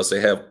bands, because they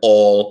have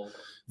all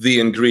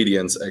the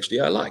ingredients actually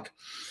I like.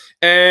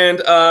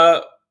 And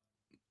I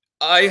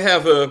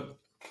have a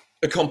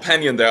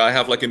companion there. I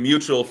have like a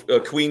mutual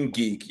Queen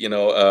geek, you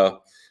know,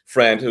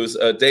 friend who's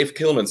Dave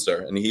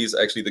Kilminster, and he's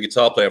actually the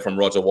guitar player from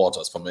Roger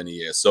Waters for many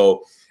years.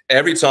 So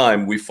every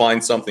time we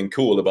find something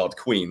cool about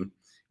Queen,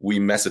 we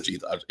message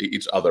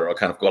each other or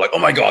kind of go like, oh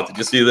my God, did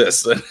you see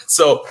this?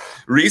 So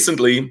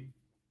recently,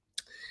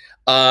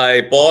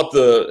 I bought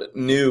the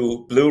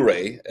new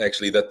Blu-ray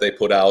actually that they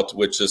put out,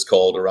 which is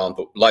called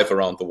Life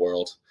Around the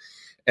World,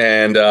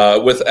 and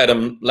with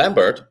Adam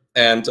Lambert,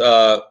 and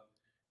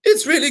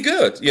it's really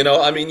good. You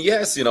know, I mean,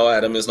 yes, you know,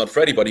 Adam is not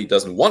Freddie, but he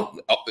doesn't want.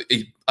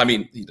 He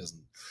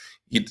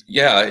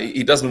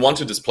doesn't want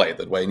to display it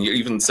that way, and he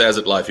even says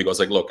it live. He goes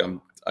like, "Look,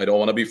 I don't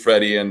want to be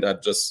Freddie, and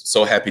I'm just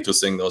so happy to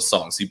sing those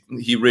songs."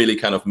 He really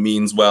kind of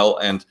means well,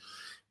 and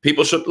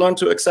people should learn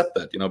to accept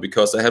that, you know,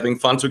 because they're having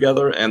fun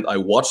together. And I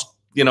watched,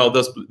 you know,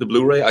 the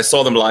Blu-ray. I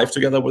saw them live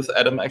together with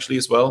Adam actually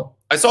as well.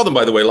 I saw them,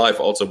 by the way, live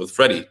also with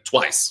Freddie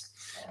twice,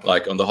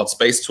 like on the Hot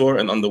Space tour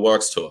and on the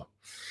Works tour.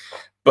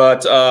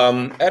 But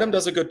Adam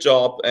does a good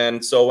job.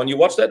 And so when you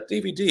watch that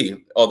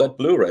DVD or that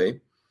Blu-ray,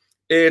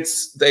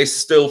 they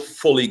still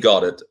fully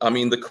got it. I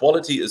mean, the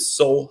quality is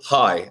so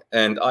high,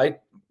 and I,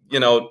 you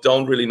know,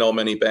 don't really know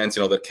many bands,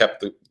 you know, that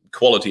kept the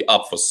quality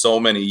up for so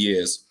many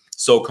years,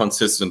 so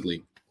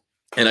consistently.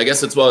 And I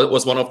guess it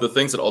was one of the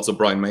things that also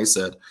Brian May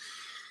said,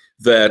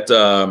 that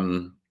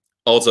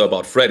also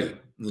about Freddie.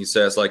 He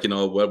says, like, you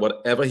know,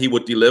 whatever he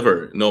would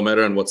deliver, no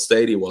matter in what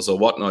state he was or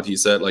whatnot, he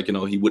said, like, you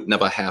know, he would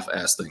never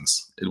half-ass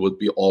things. It would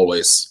be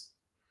always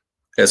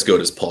as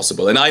good as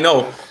possible. And I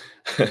know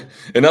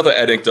another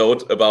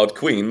anecdote about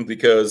Queen,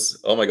 because,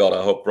 oh my God,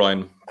 I hope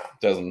Brian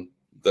doesn't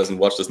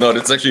watch this. No,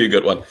 it's actually a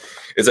good one.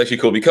 It's actually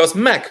cool because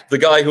Mac, the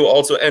guy who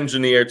also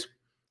engineered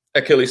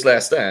Achilles'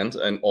 Last Stand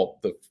and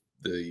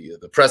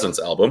the Presence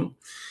album,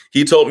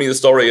 he told me the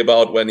story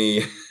about when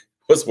he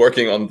was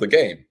working on The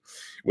Game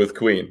with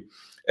Queen.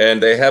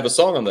 And they have a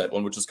song on that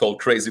one, which is called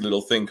Crazy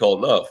Little Thing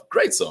Called Love.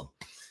 Great song.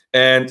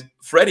 And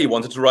Freddie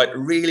wanted to write a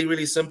really,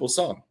 really simple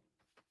song.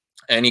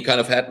 And he kind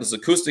of had this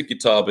acoustic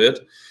guitar bit.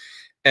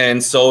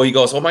 And so he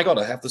goes, oh my God,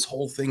 I have this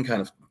whole thing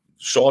kind of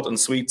short and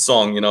sweet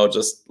song, you know,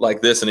 just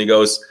like this. And he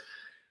goes,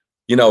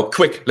 you know,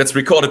 quick, let's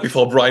record it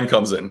before Brian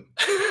comes in.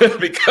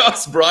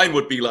 Because Brian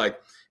would be like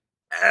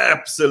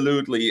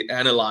absolutely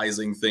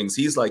analyzing things.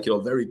 He's like, you know,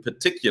 very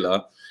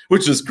particular,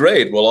 which is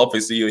great. Well,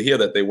 obviously you hear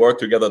that they work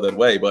together that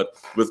way, but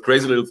with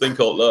Crazy Little Thing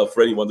Called Love,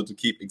 Freddie wanted to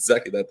keep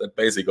exactly that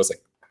basic. He goes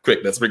like, quick,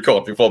 let's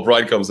record before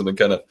Brian comes in and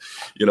kind of,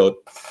 you know,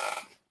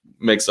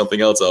 make something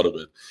else out of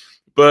it.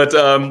 But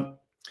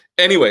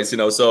anyways, you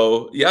know,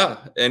 so yeah,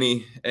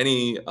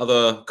 any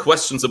other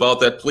questions about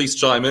that, please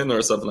chime in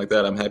or something like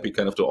that. I'm happy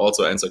kind of to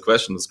also answer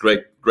questions.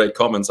 Great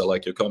comments. I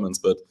like your comments,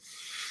 but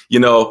you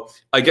know,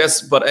 I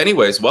guess, but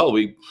anyways, well,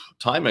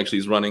 time actually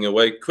is running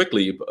away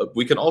quickly.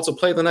 We can also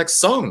play the next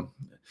song.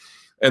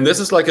 And this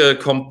is like a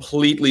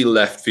completely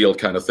left field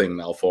kind of thing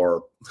now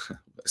for,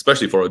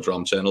 especially for a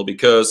drum channel,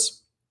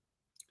 because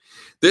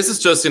this is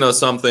just, you know,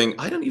 something,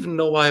 I don't even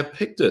know why I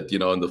picked it, you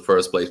know, in the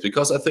first place,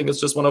 because I think it's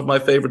just one of my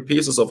favorite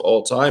pieces of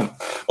all time,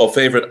 or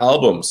favorite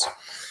albums.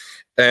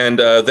 And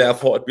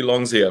therefore it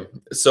belongs here.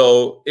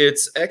 So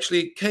it's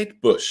actually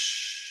Kate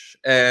Bush.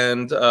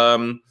 And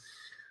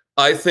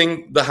I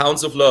think The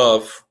Hounds of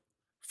Love,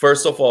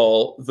 first of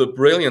all, the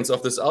brilliance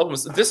of this album.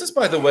 This is,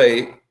 by the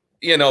way,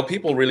 you know,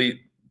 people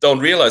really don't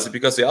realize it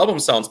because the album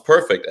sounds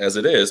perfect as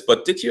it is.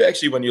 But did you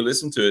actually, when you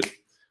listen to it,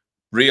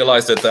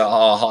 realize that there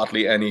are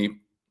hardly any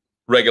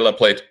regular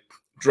played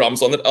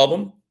drums on that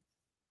album?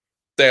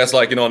 There's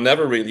like, you know,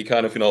 never really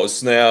kind of, you know, a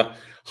snare,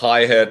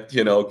 hi-hat,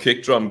 you know,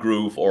 kick drum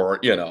groove, or,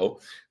 you know,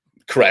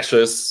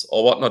 crashes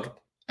or whatnot.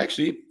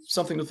 Actually,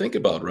 something to think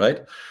about,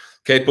 right?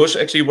 Kate Bush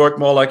actually works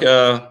more like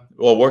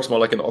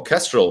an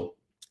orchestral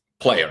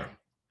player.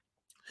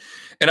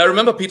 And I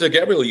remember Peter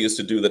Gabriel used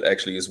to do that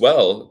actually as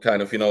well,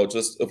 kind of, you know,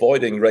 just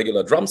avoiding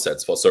regular drum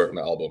sets for certain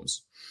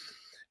albums.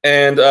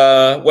 And,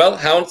 well,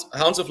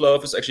 Hounds of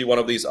Love is actually one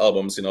of these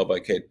albums, you know, by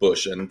Kate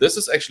Bush. And this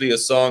is actually a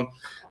song,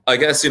 I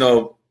guess, you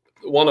know,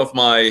 one of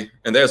my,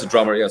 and there's a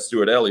drummer, yeah,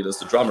 Stuart Elliott is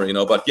the drummer, you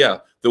know, but yeah,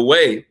 the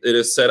way it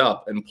is set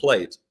up and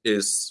played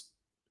is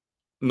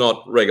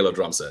not regular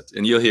drum set,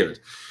 and you'll hear it.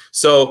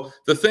 So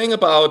the thing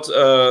about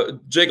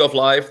Jig of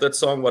Life, that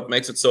song, what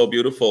makes it so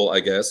beautiful, I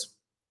guess,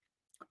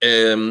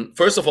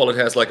 first of all, it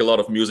has like a lot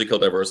of musical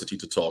diversity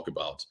to talk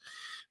about.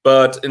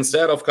 But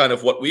instead of kind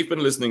of what we've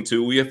been listening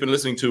to, we have been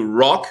listening to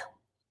rock,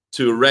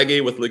 to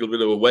reggae with a little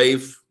bit of a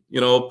wave, you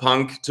know,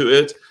 punk to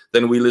it.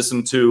 Then we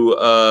listen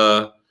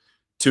to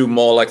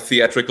more like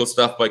theatrical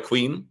stuff by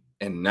Queen.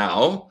 And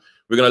now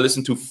we're going to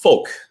listen to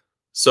folk.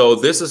 So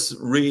this is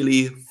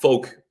really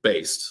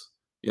folk-based,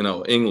 you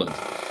know, England.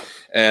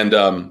 And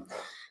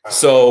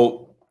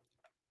so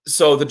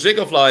the Jig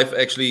of Life,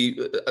 actually,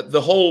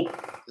 the whole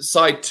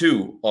side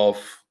 2 of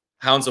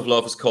Hounds of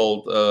Love is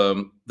called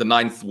The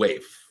Ninth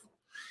Wave.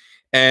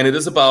 And it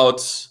is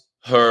about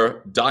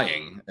her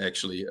dying,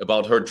 actually,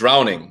 about her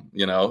drowning,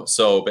 you know.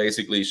 So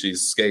basically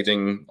she's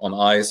skating on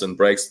ice and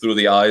breaks through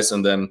the ice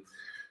and then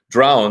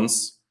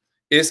drowns,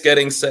 is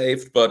getting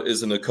saved, but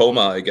is in a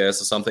coma, I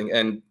guess, or something.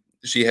 And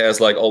she has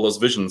like all those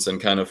visions and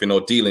kind of, you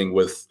know, dealing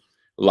with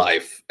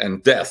life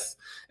and death.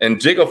 And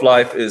Jig of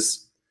Life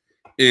is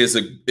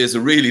a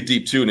really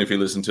deep tune if you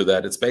listen to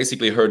that. It's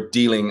basically her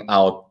dealing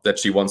out that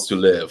she wants to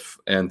live.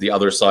 And the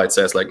other side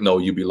says like, no,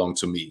 you belong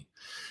to me.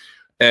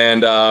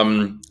 And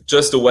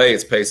just the way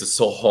it's paced is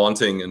so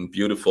haunting and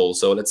beautiful.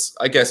 So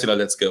I guess, you know,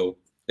 let's go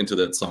into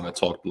that song. I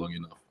talked long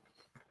enough.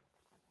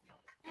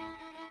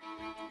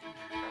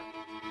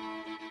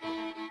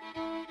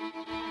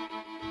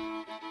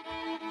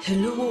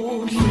 Hello,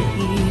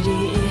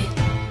 lady.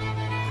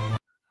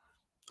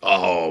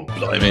 Oh,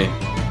 blimey.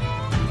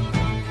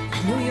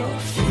 I know your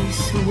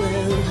face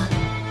well.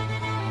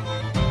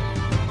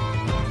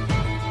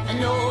 I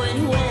know it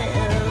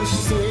well. She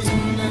says,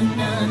 na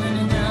na na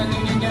na na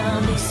na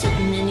na. Be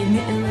sitting in your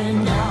mirror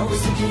now.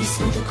 Is the place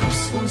where the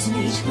crossroads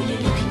meet when you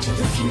look into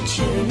the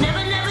future.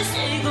 Never, never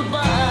say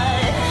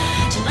goodbye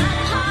to my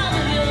part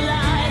of your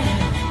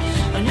life.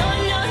 Oh, no,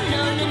 no,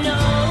 no, no, no.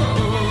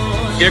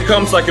 Here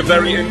comes like a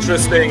very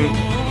interesting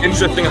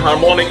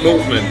harmonic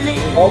movement,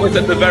 always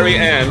at the very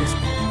end,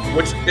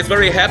 which is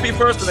very happy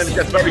first, and then it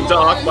gets very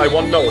dark by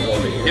one note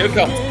only. Here it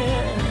comes.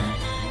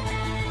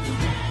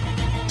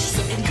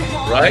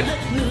 Right?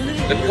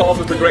 It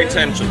causes a great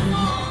tension.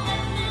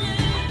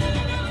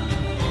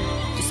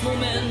 This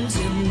moment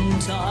in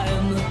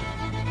time,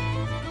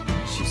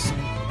 she said,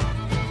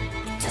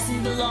 it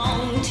doesn't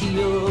belong to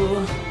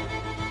you.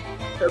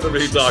 That's a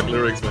really dark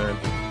lyrics, man.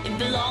 It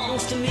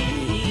belongs to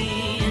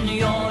me and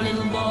your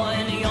little boy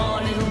and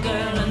your little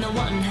girl, and the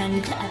one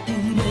hand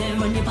clapping where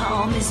on your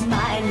palm is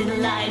my little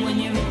line when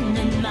you're written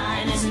in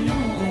mine as an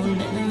old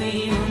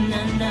memory.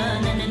 Na na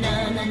na na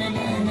na na na na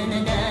na na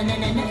na na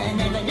na.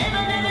 Never,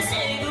 never, never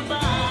say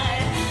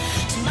goodbye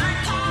to my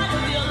part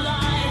of your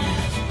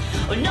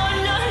life. Oh no,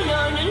 no, no,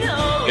 no, no.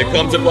 Here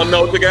comes it one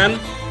note again.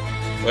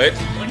 Wait.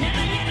 Oh,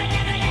 never, never,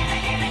 never,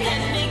 never, never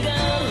let me go.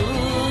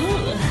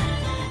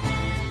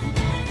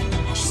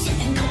 She said,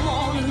 come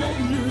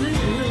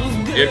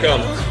Here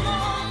comes.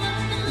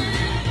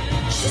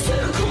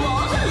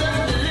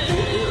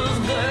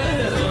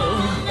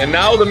 And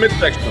now the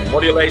midsection,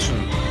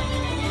 modulation.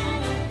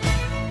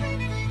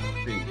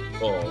 3,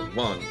 4,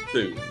 1,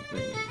 2, 3,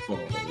 4,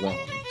 1,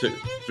 2,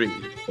 3,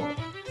 4.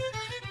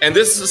 And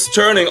this is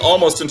turning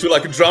almost into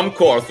like a drum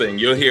corps thing.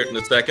 You'll hear it in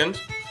a second.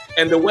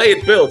 And the way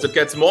it builds, it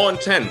gets more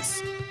intense.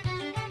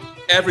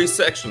 Every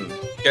section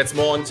gets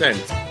more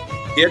intense.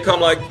 Here come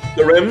like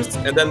the rims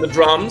and then the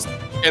drums,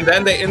 and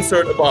then they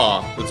insert a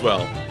bar as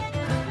well.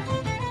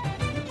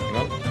 Hang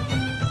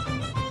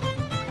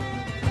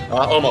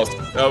on. Almost.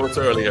 Oh, it's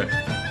earlier.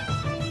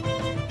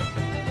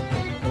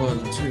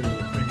 1, 2, 3,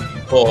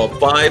 4,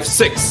 5,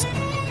 6.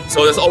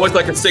 So there's always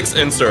like a 6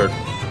 insert.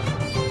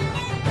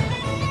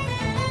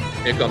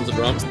 Here comes the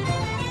drums.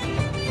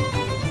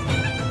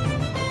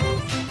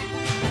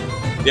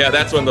 Yeah,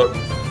 that's when the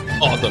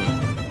awesome.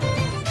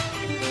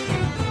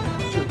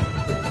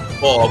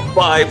 4,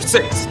 5,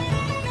 6.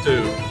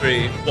 2,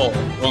 3, 4.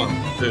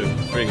 1, 2,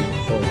 3,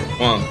 4.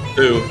 1,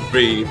 2,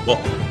 3, 4.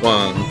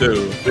 1,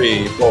 2,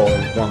 3, 4.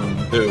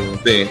 1, 2,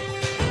 3.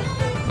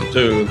 1,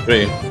 2,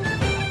 3.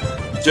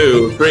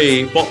 2,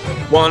 3, 4.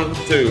 1,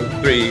 2,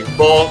 3,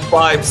 4,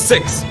 5,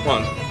 6.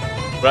 1.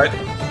 Right?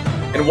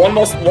 And one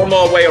more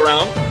way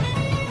around.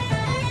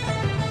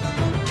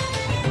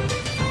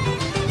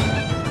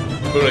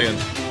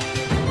 Brilliant.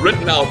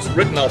 Written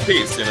out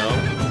piece, you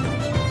know.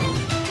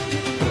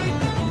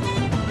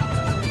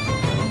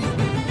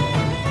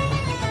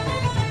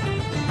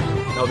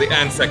 Now the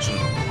end section.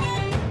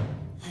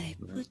 I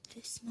put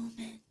this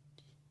moment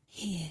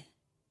here.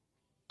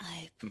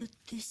 I put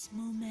this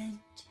moment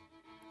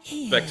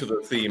here. Back to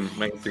the theme,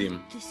 main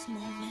theme. This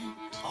moment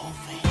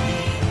Over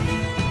here.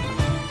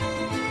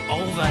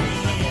 Over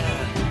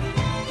here.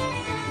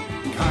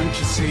 Can't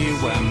you see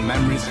where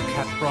memories are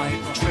kept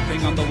bright,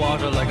 tripping on the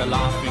water like a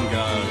laughing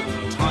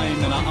girl? Time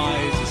in our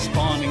eyes is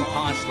spawning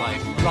past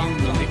life,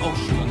 drowned on the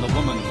ocean and the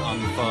woman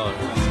unfurls,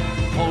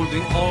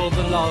 holding all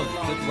the love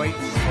that waits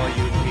for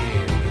you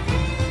here.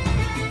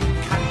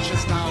 Catch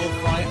us now,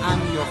 for I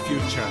am your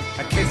future.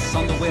 A kiss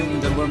on the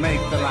wind and we'll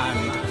make the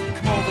land.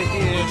 Come over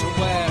here to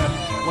where,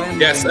 when.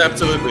 Yes,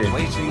 absolutely.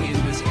 Waiting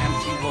in this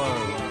empty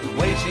world,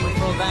 waiting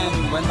for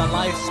them when the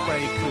life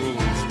spray cools.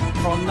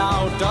 From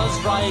now does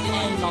ride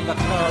in on the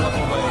curl of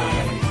a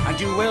wave,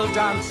 and you will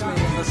dance me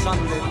in the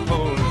sunlit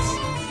pools.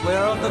 We're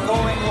of the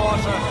going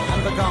water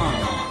and the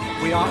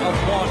gone. We are of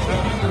water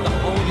and the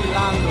holy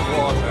land of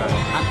water,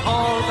 and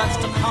all that's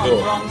to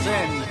come runs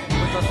in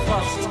with the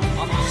thrust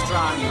on the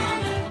strand.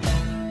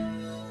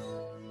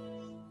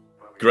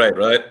 Great,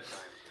 right?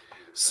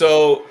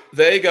 So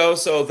there you go.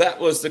 So that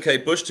was the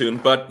Kate Bush tune.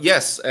 But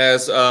yes,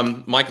 as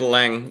Michael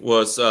Lang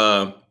was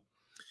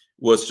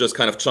just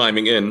kind of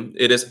chiming in,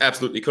 it is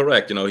absolutely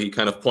correct. You know, he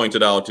kind of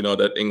pointed out, you know,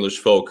 that English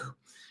folk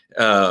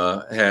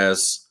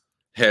has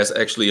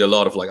actually a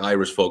lot of like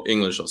Irish folk,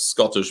 English or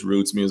Scottish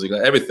roots music,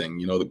 everything,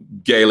 you know, the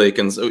Gaelic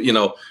and, you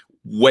know,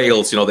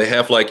 Wales, you know, they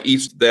have like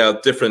each their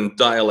different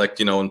dialect,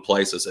 you know, in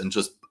places, and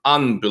just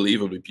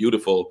unbelievably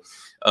beautiful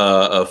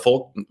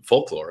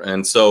folklore.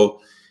 And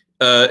so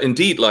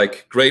indeed,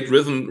 like great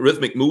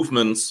rhythmic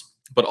movements,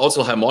 but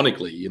also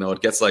harmonically, you know,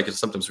 it gets like it's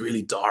sometimes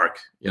really dark,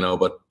 you know,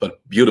 but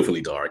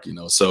beautifully dark, you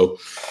know. So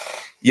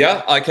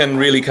yeah, I can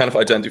really kind of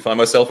identify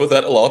myself with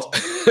that a lot.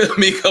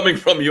 Me coming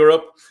from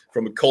Europe,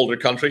 from a colder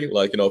country,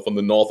 like, you know, from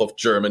the north of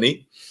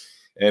Germany.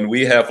 And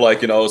we have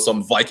like, you know,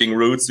 some Viking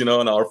roots, you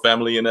know, in our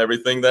family and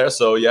everything there.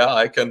 So yeah,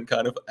 I can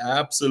kind of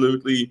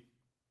absolutely,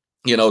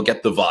 you know,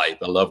 get the vibe.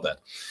 I love that.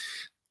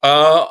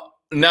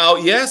 Now,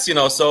 yes, you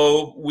know,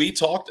 so we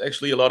talked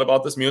actually a lot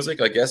about this music.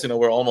 I guess, you know,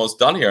 we're almost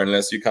done here,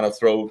 unless you kind of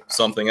throw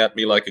something at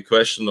me like a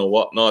question or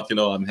whatnot. You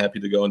know, I'm happy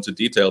to go into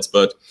details.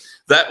 But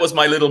that was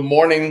my little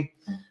morning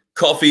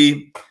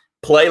coffee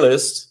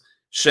playlist,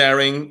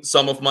 sharing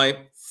some of my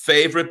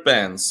favorite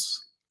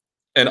bands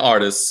and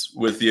artists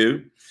with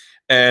you.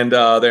 And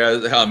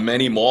there are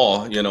many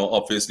more, you know.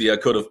 Obviously, I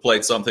could have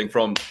played something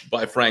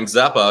by Frank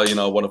Zappa, you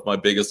know, one of my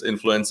biggest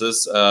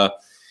influences.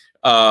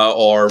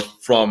 Or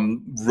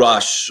from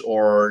Rush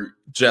or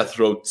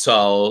Jethro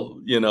Tull,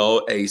 you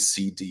know,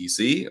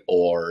 AC/DC,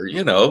 or,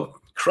 you know,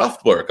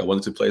 Kraftwerk. I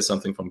wanted to play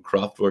something from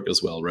Kraftwerk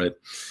as well, right?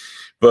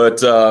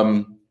 But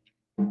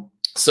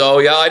so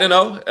yeah, I don't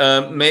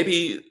know.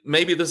 Maybe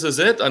this is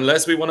it.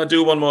 Unless we want to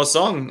do one more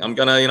song, I'm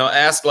gonna, you know,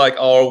 ask like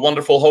our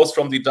wonderful host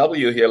from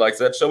DW here, like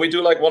that. Shall we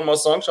do like one more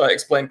song? Shall I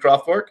explain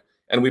Kraftwerk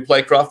and we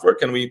play Kraftwerk?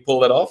 Can we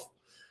pull that off?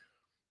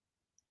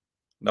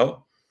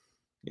 No?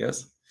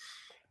 Yes.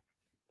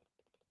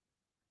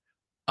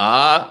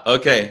 Ah,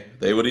 okay.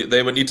 They would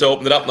need to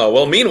open it up now.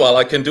 Well, meanwhile,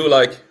 I can do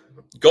like,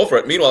 go for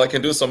it. Meanwhile, I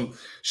can do some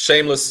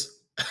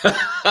shameless.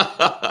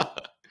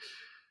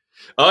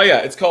 Oh yeah,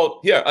 it's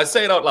called, here, I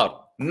say it out loud,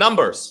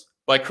 Numbers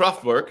by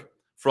Kraftwerk,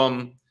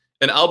 from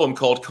an album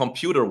called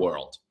Computer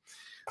World.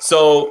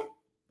 So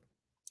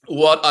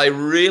what I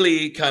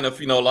really kind of,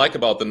 you know, like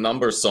about the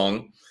Numbers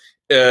song,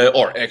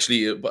 or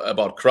actually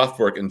about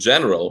Kraftwerk in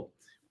general,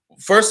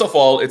 first of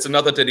all, it's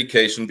another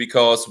dedication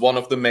because one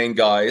of the main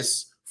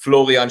guys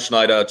Florian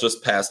Schneider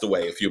just passed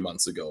away a few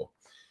months ago.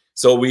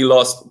 So we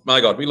lost, my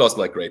God, we lost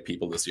like great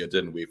people this year,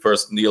 didn't we?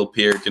 First Neil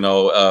Peart, you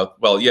know,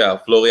 well, yeah,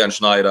 Florian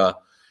Schneider,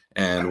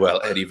 and well,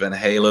 Eddie Van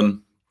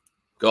Halen.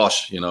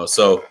 Gosh, you know,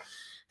 so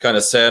kind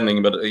of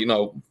saddening, but you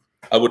know,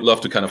 I would love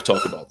to kind of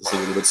talk about this a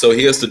little bit. So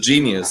here's the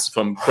genius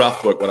from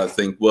Kraftwerk, what I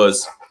think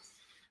was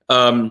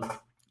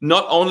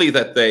not only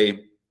that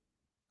they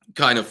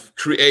kind of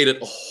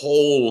created a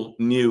whole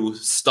new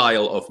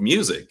style of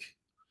music,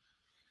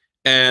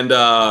 and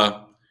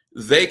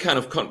they kind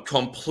of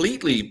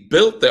completely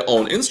built their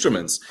own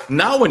instruments.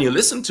 Now, when you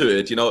listen to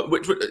it, you know,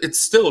 it's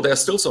still, there's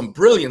still some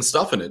brilliant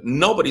stuff in it.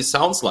 Nobody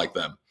sounds like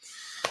them.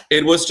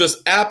 It was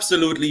just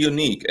absolutely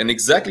unique. And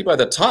exactly by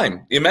that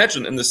time,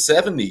 imagine in the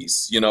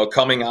 70s, you know,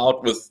 coming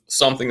out with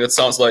something that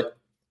sounds like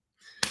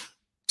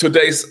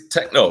today's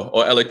techno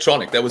or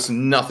electronic. There was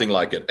nothing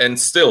like it. And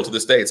still to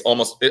this day, it's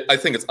almost, I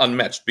think it's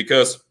unmatched,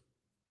 because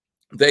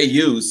they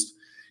used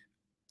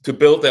to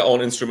build their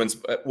own instruments,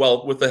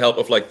 well, with the help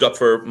of like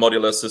Doepfer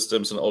modular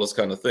systems and all those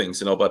kind of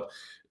things, you know, but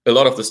a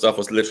lot of the stuff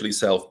was literally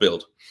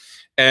self-built.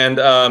 And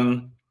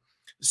and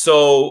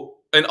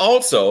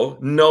also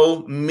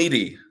no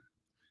MIDI,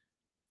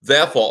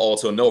 therefore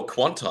also no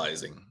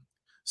quantizing.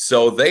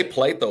 So they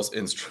played those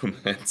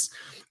instruments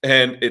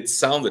and it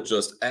sounded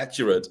just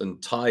accurate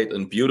and tight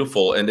and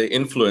beautiful, and they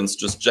influenced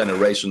just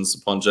generations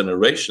upon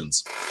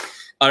generations.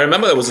 I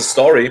remember there was a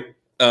story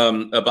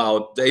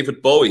about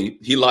David Bowie.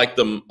 He liked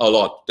them a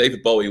lot.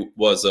 David Bowie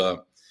was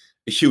a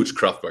huge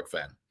Kraftwerk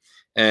fan.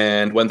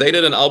 And when they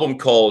did an album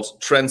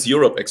called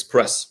Trans-Europe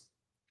Express,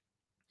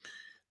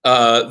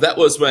 that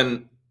was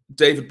when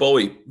David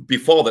Bowie,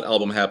 before that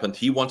album happened,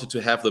 he wanted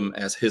to have them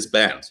as his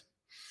band.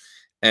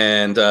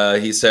 And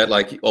he said,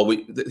 like,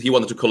 he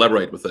wanted to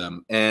collaborate with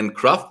them. And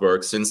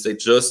Kraftwerk, since they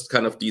just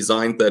kind of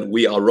designed that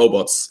we are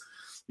robots,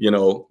 you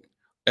know,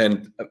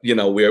 and, you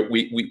know,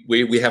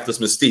 we have this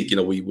mystique, you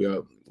know, we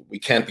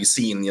can't be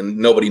seen and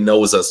nobody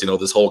knows us, you know,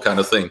 this whole kind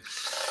of thing.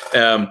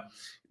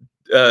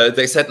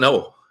 They said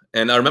no.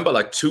 And I remember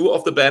like 2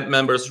 of the band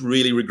members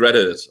really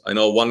regretted it. I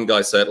know one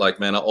guy said like,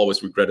 man, I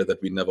always regretted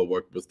that we never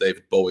worked with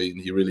David Bowie, and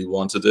he really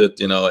wanted it,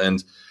 you know.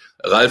 And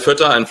Ralf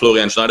Hütter and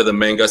Florian Schneider, the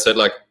main guy, said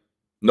like,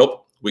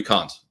 nope, we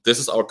can't. This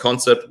is our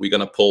concept. We're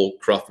going to pull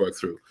Kraftwerk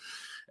through.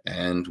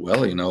 And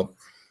well, you know,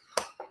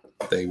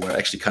 they were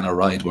actually kind of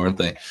right, weren't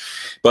they?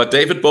 But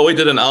David Bowie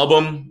did an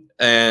album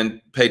and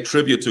paid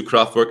tribute to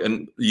Kraftwerk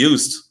and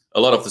used a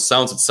lot of the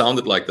sounds that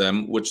sounded like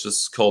them, which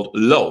is called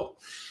Low.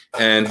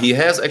 And he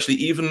has actually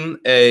even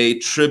a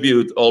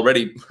tribute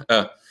already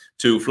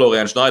to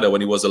Florian Schneider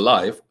when he was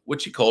alive,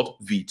 which he called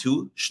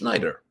V2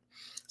 Schneider.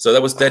 So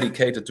that was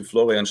dedicated to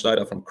Florian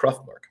Schneider from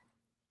Kraftwerk.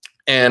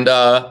 And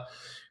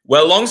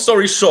well, long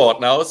story short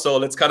now, so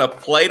let's kind of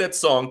play that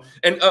song.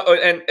 And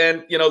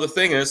you know, the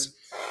thing is,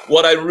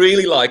 what I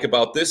really like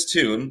about this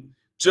tune,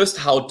 just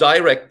how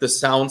direct the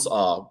sounds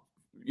are.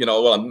 You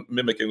know, well, I'm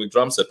mimicking the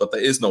drum set, but there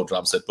is no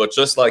drum set. But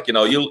just like, you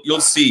know,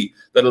 you'll see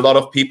that a lot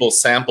of people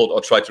sampled or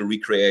tried to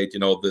recreate, you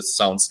know, this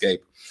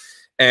soundscape.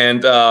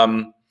 And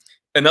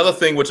another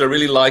thing which I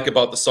really like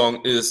about the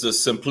song is the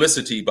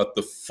simplicity, but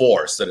the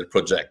force that it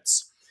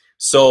projects.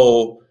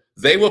 So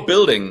they were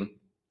building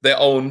their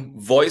own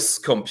voice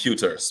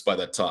computers by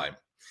that time.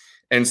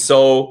 And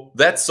so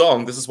that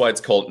song, this is why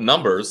it's called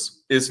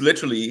Numbers, is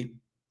literally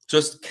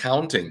just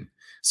counting.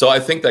 So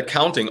I think they're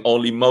counting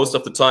only most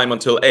of the time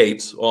until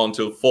 8 or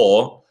until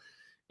 4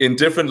 in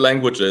different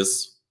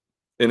languages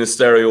in a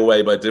stereo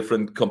way by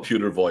different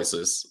computer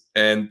voices.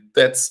 And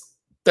that's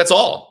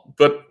all.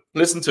 But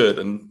listen to it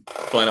and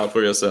find out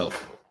for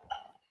yourself.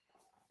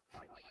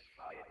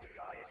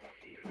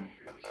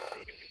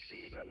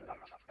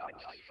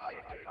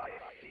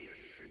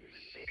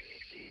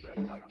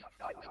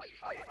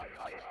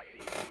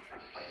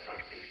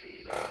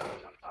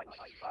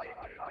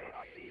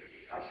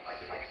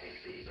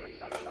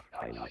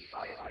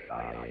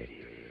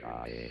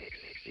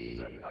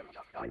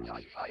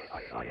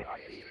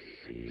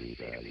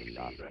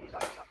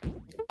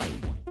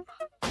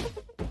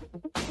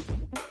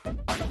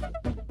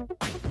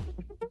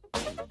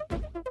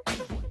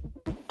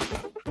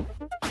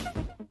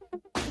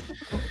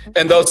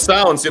 And those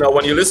sounds, you know,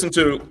 when you listen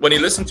to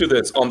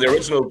this on the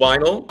original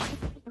vinyl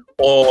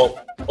or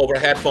over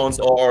headphones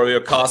or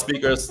your car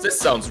speakers, this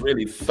sounds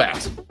really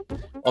fat.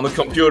 On the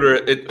computer,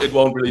 it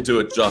won't really do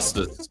it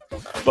justice.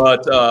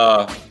 But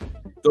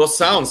those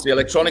sounds, the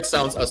electronic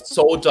sounds, are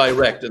so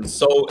direct and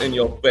so in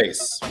your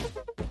face.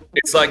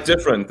 It's like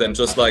different than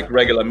just like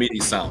regular MIDI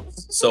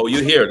sounds. So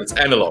you hear it, it's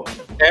analog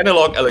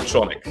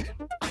electronic.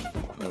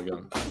 There we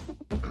go.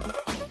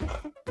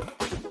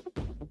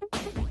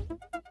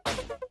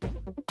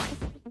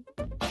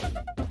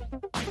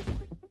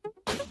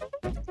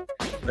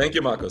 Thank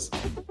you, Marcus.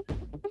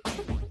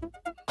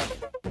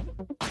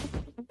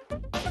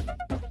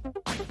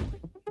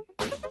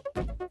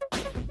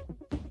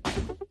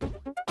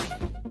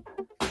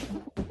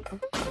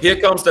 Here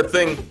comes that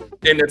thing,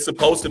 and it's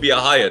supposed to be a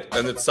hi-hat,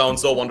 and it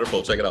sounds so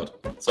wonderful. Check it out.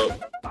 So.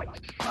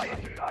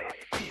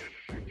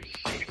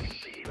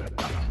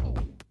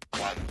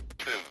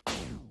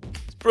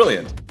 It's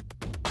brilliant.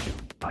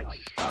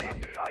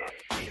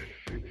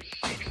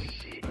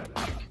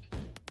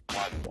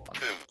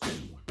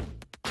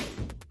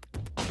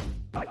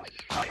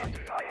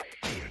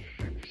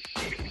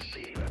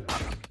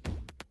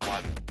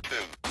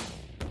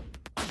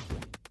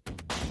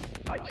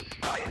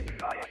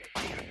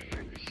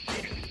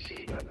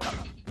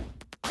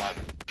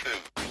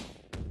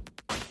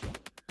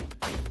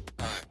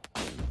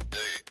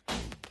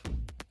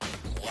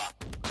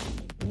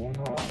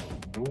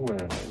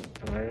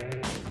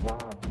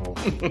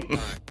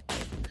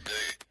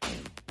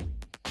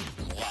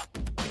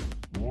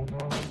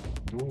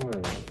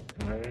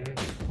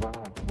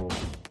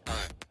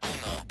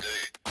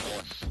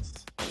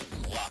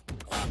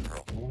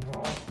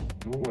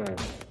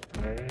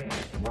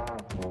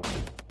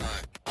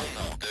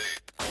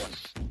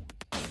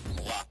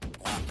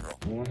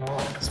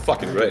 It's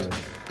fucking great.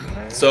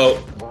 So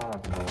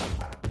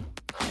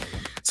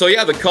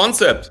yeah, the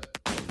concept.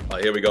 Oh,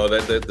 here we go.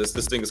 This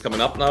thing is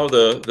coming up now.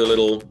 The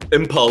little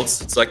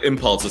impulse. It's like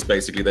impulses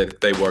basically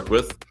that they work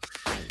with.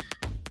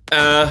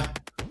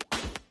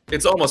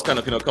 It's almost kind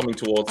of, you know, coming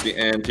towards the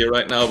end here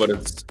right now, but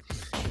it's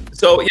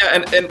so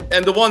yeah.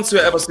 And the ones who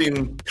have ever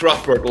seen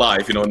Kraftwerk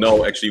live, you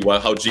know actually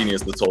how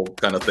genius this whole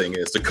kind of thing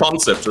is. The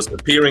concept just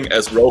appearing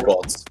as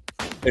robots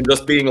and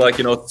just being like,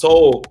 you know,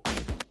 so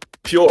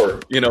pure,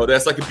 you know,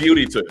 there's like a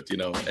beauty to it, you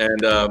know,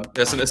 and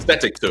there's an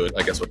aesthetic to it,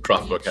 I guess, what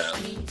Kraftwerk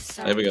has.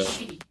 There we go.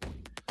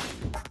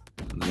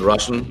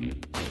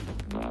 Russian,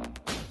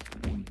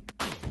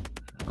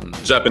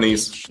 and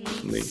Japanese.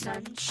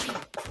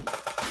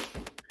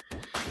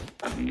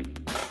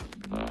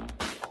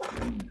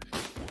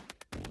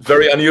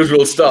 Very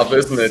unusual stuff,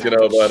 isn't it? You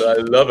know, but I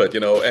love it, you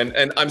know,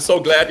 and I'm so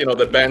glad, you know,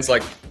 that bands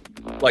like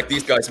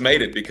these guys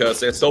made it, because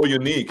they're so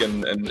unique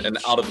and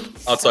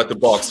outside the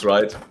box,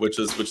 right? Which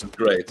is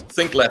great.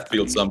 Think left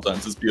field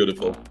sometimes. It's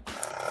beautiful.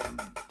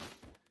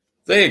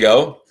 There you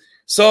go.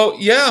 So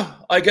yeah,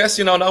 I guess,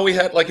 you know, now we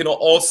had like, you know,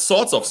 all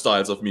sorts of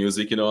styles of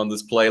music, you know, on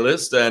this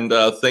playlist, and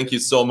thank you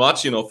so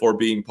much, you know, for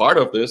being part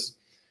of this.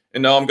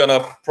 And now I'm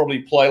gonna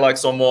probably play like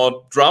some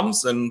more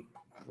drums and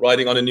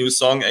writing on a new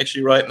song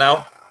actually right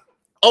now.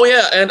 Oh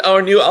yeah, and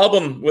our new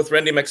album with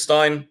Randy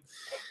McStine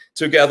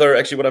together,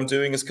 actually what I'm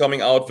doing is coming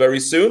out very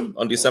soon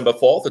on December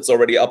 4th. It's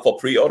already up for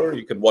pre-order.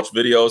 You can watch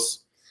videos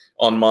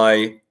on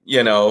my,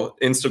 you know,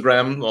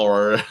 Instagram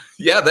or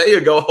yeah, there you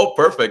go. Oh,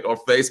 perfect. Or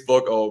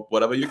Facebook or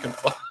whatever you can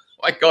find.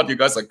 My God, you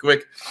guys are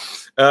quick.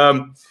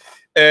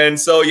 And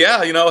so,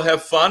 yeah, you know,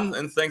 have fun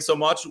and thanks so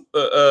much.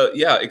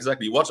 Yeah,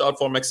 exactly. Watch out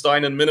for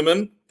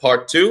McStine&Minnemann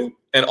Part 2.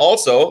 And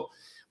also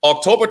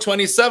October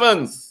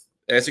 27th,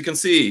 as you can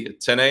see, at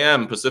 10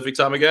 a.m. Pacific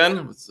time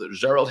again with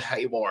Gerald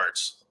Hayward.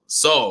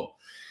 So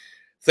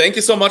thank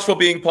you so much for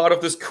being part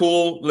of this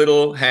cool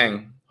little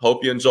hang.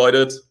 Hope you enjoyed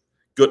it.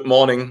 Good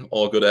morning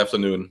or good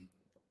afternoon,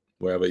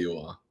 wherever you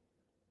are.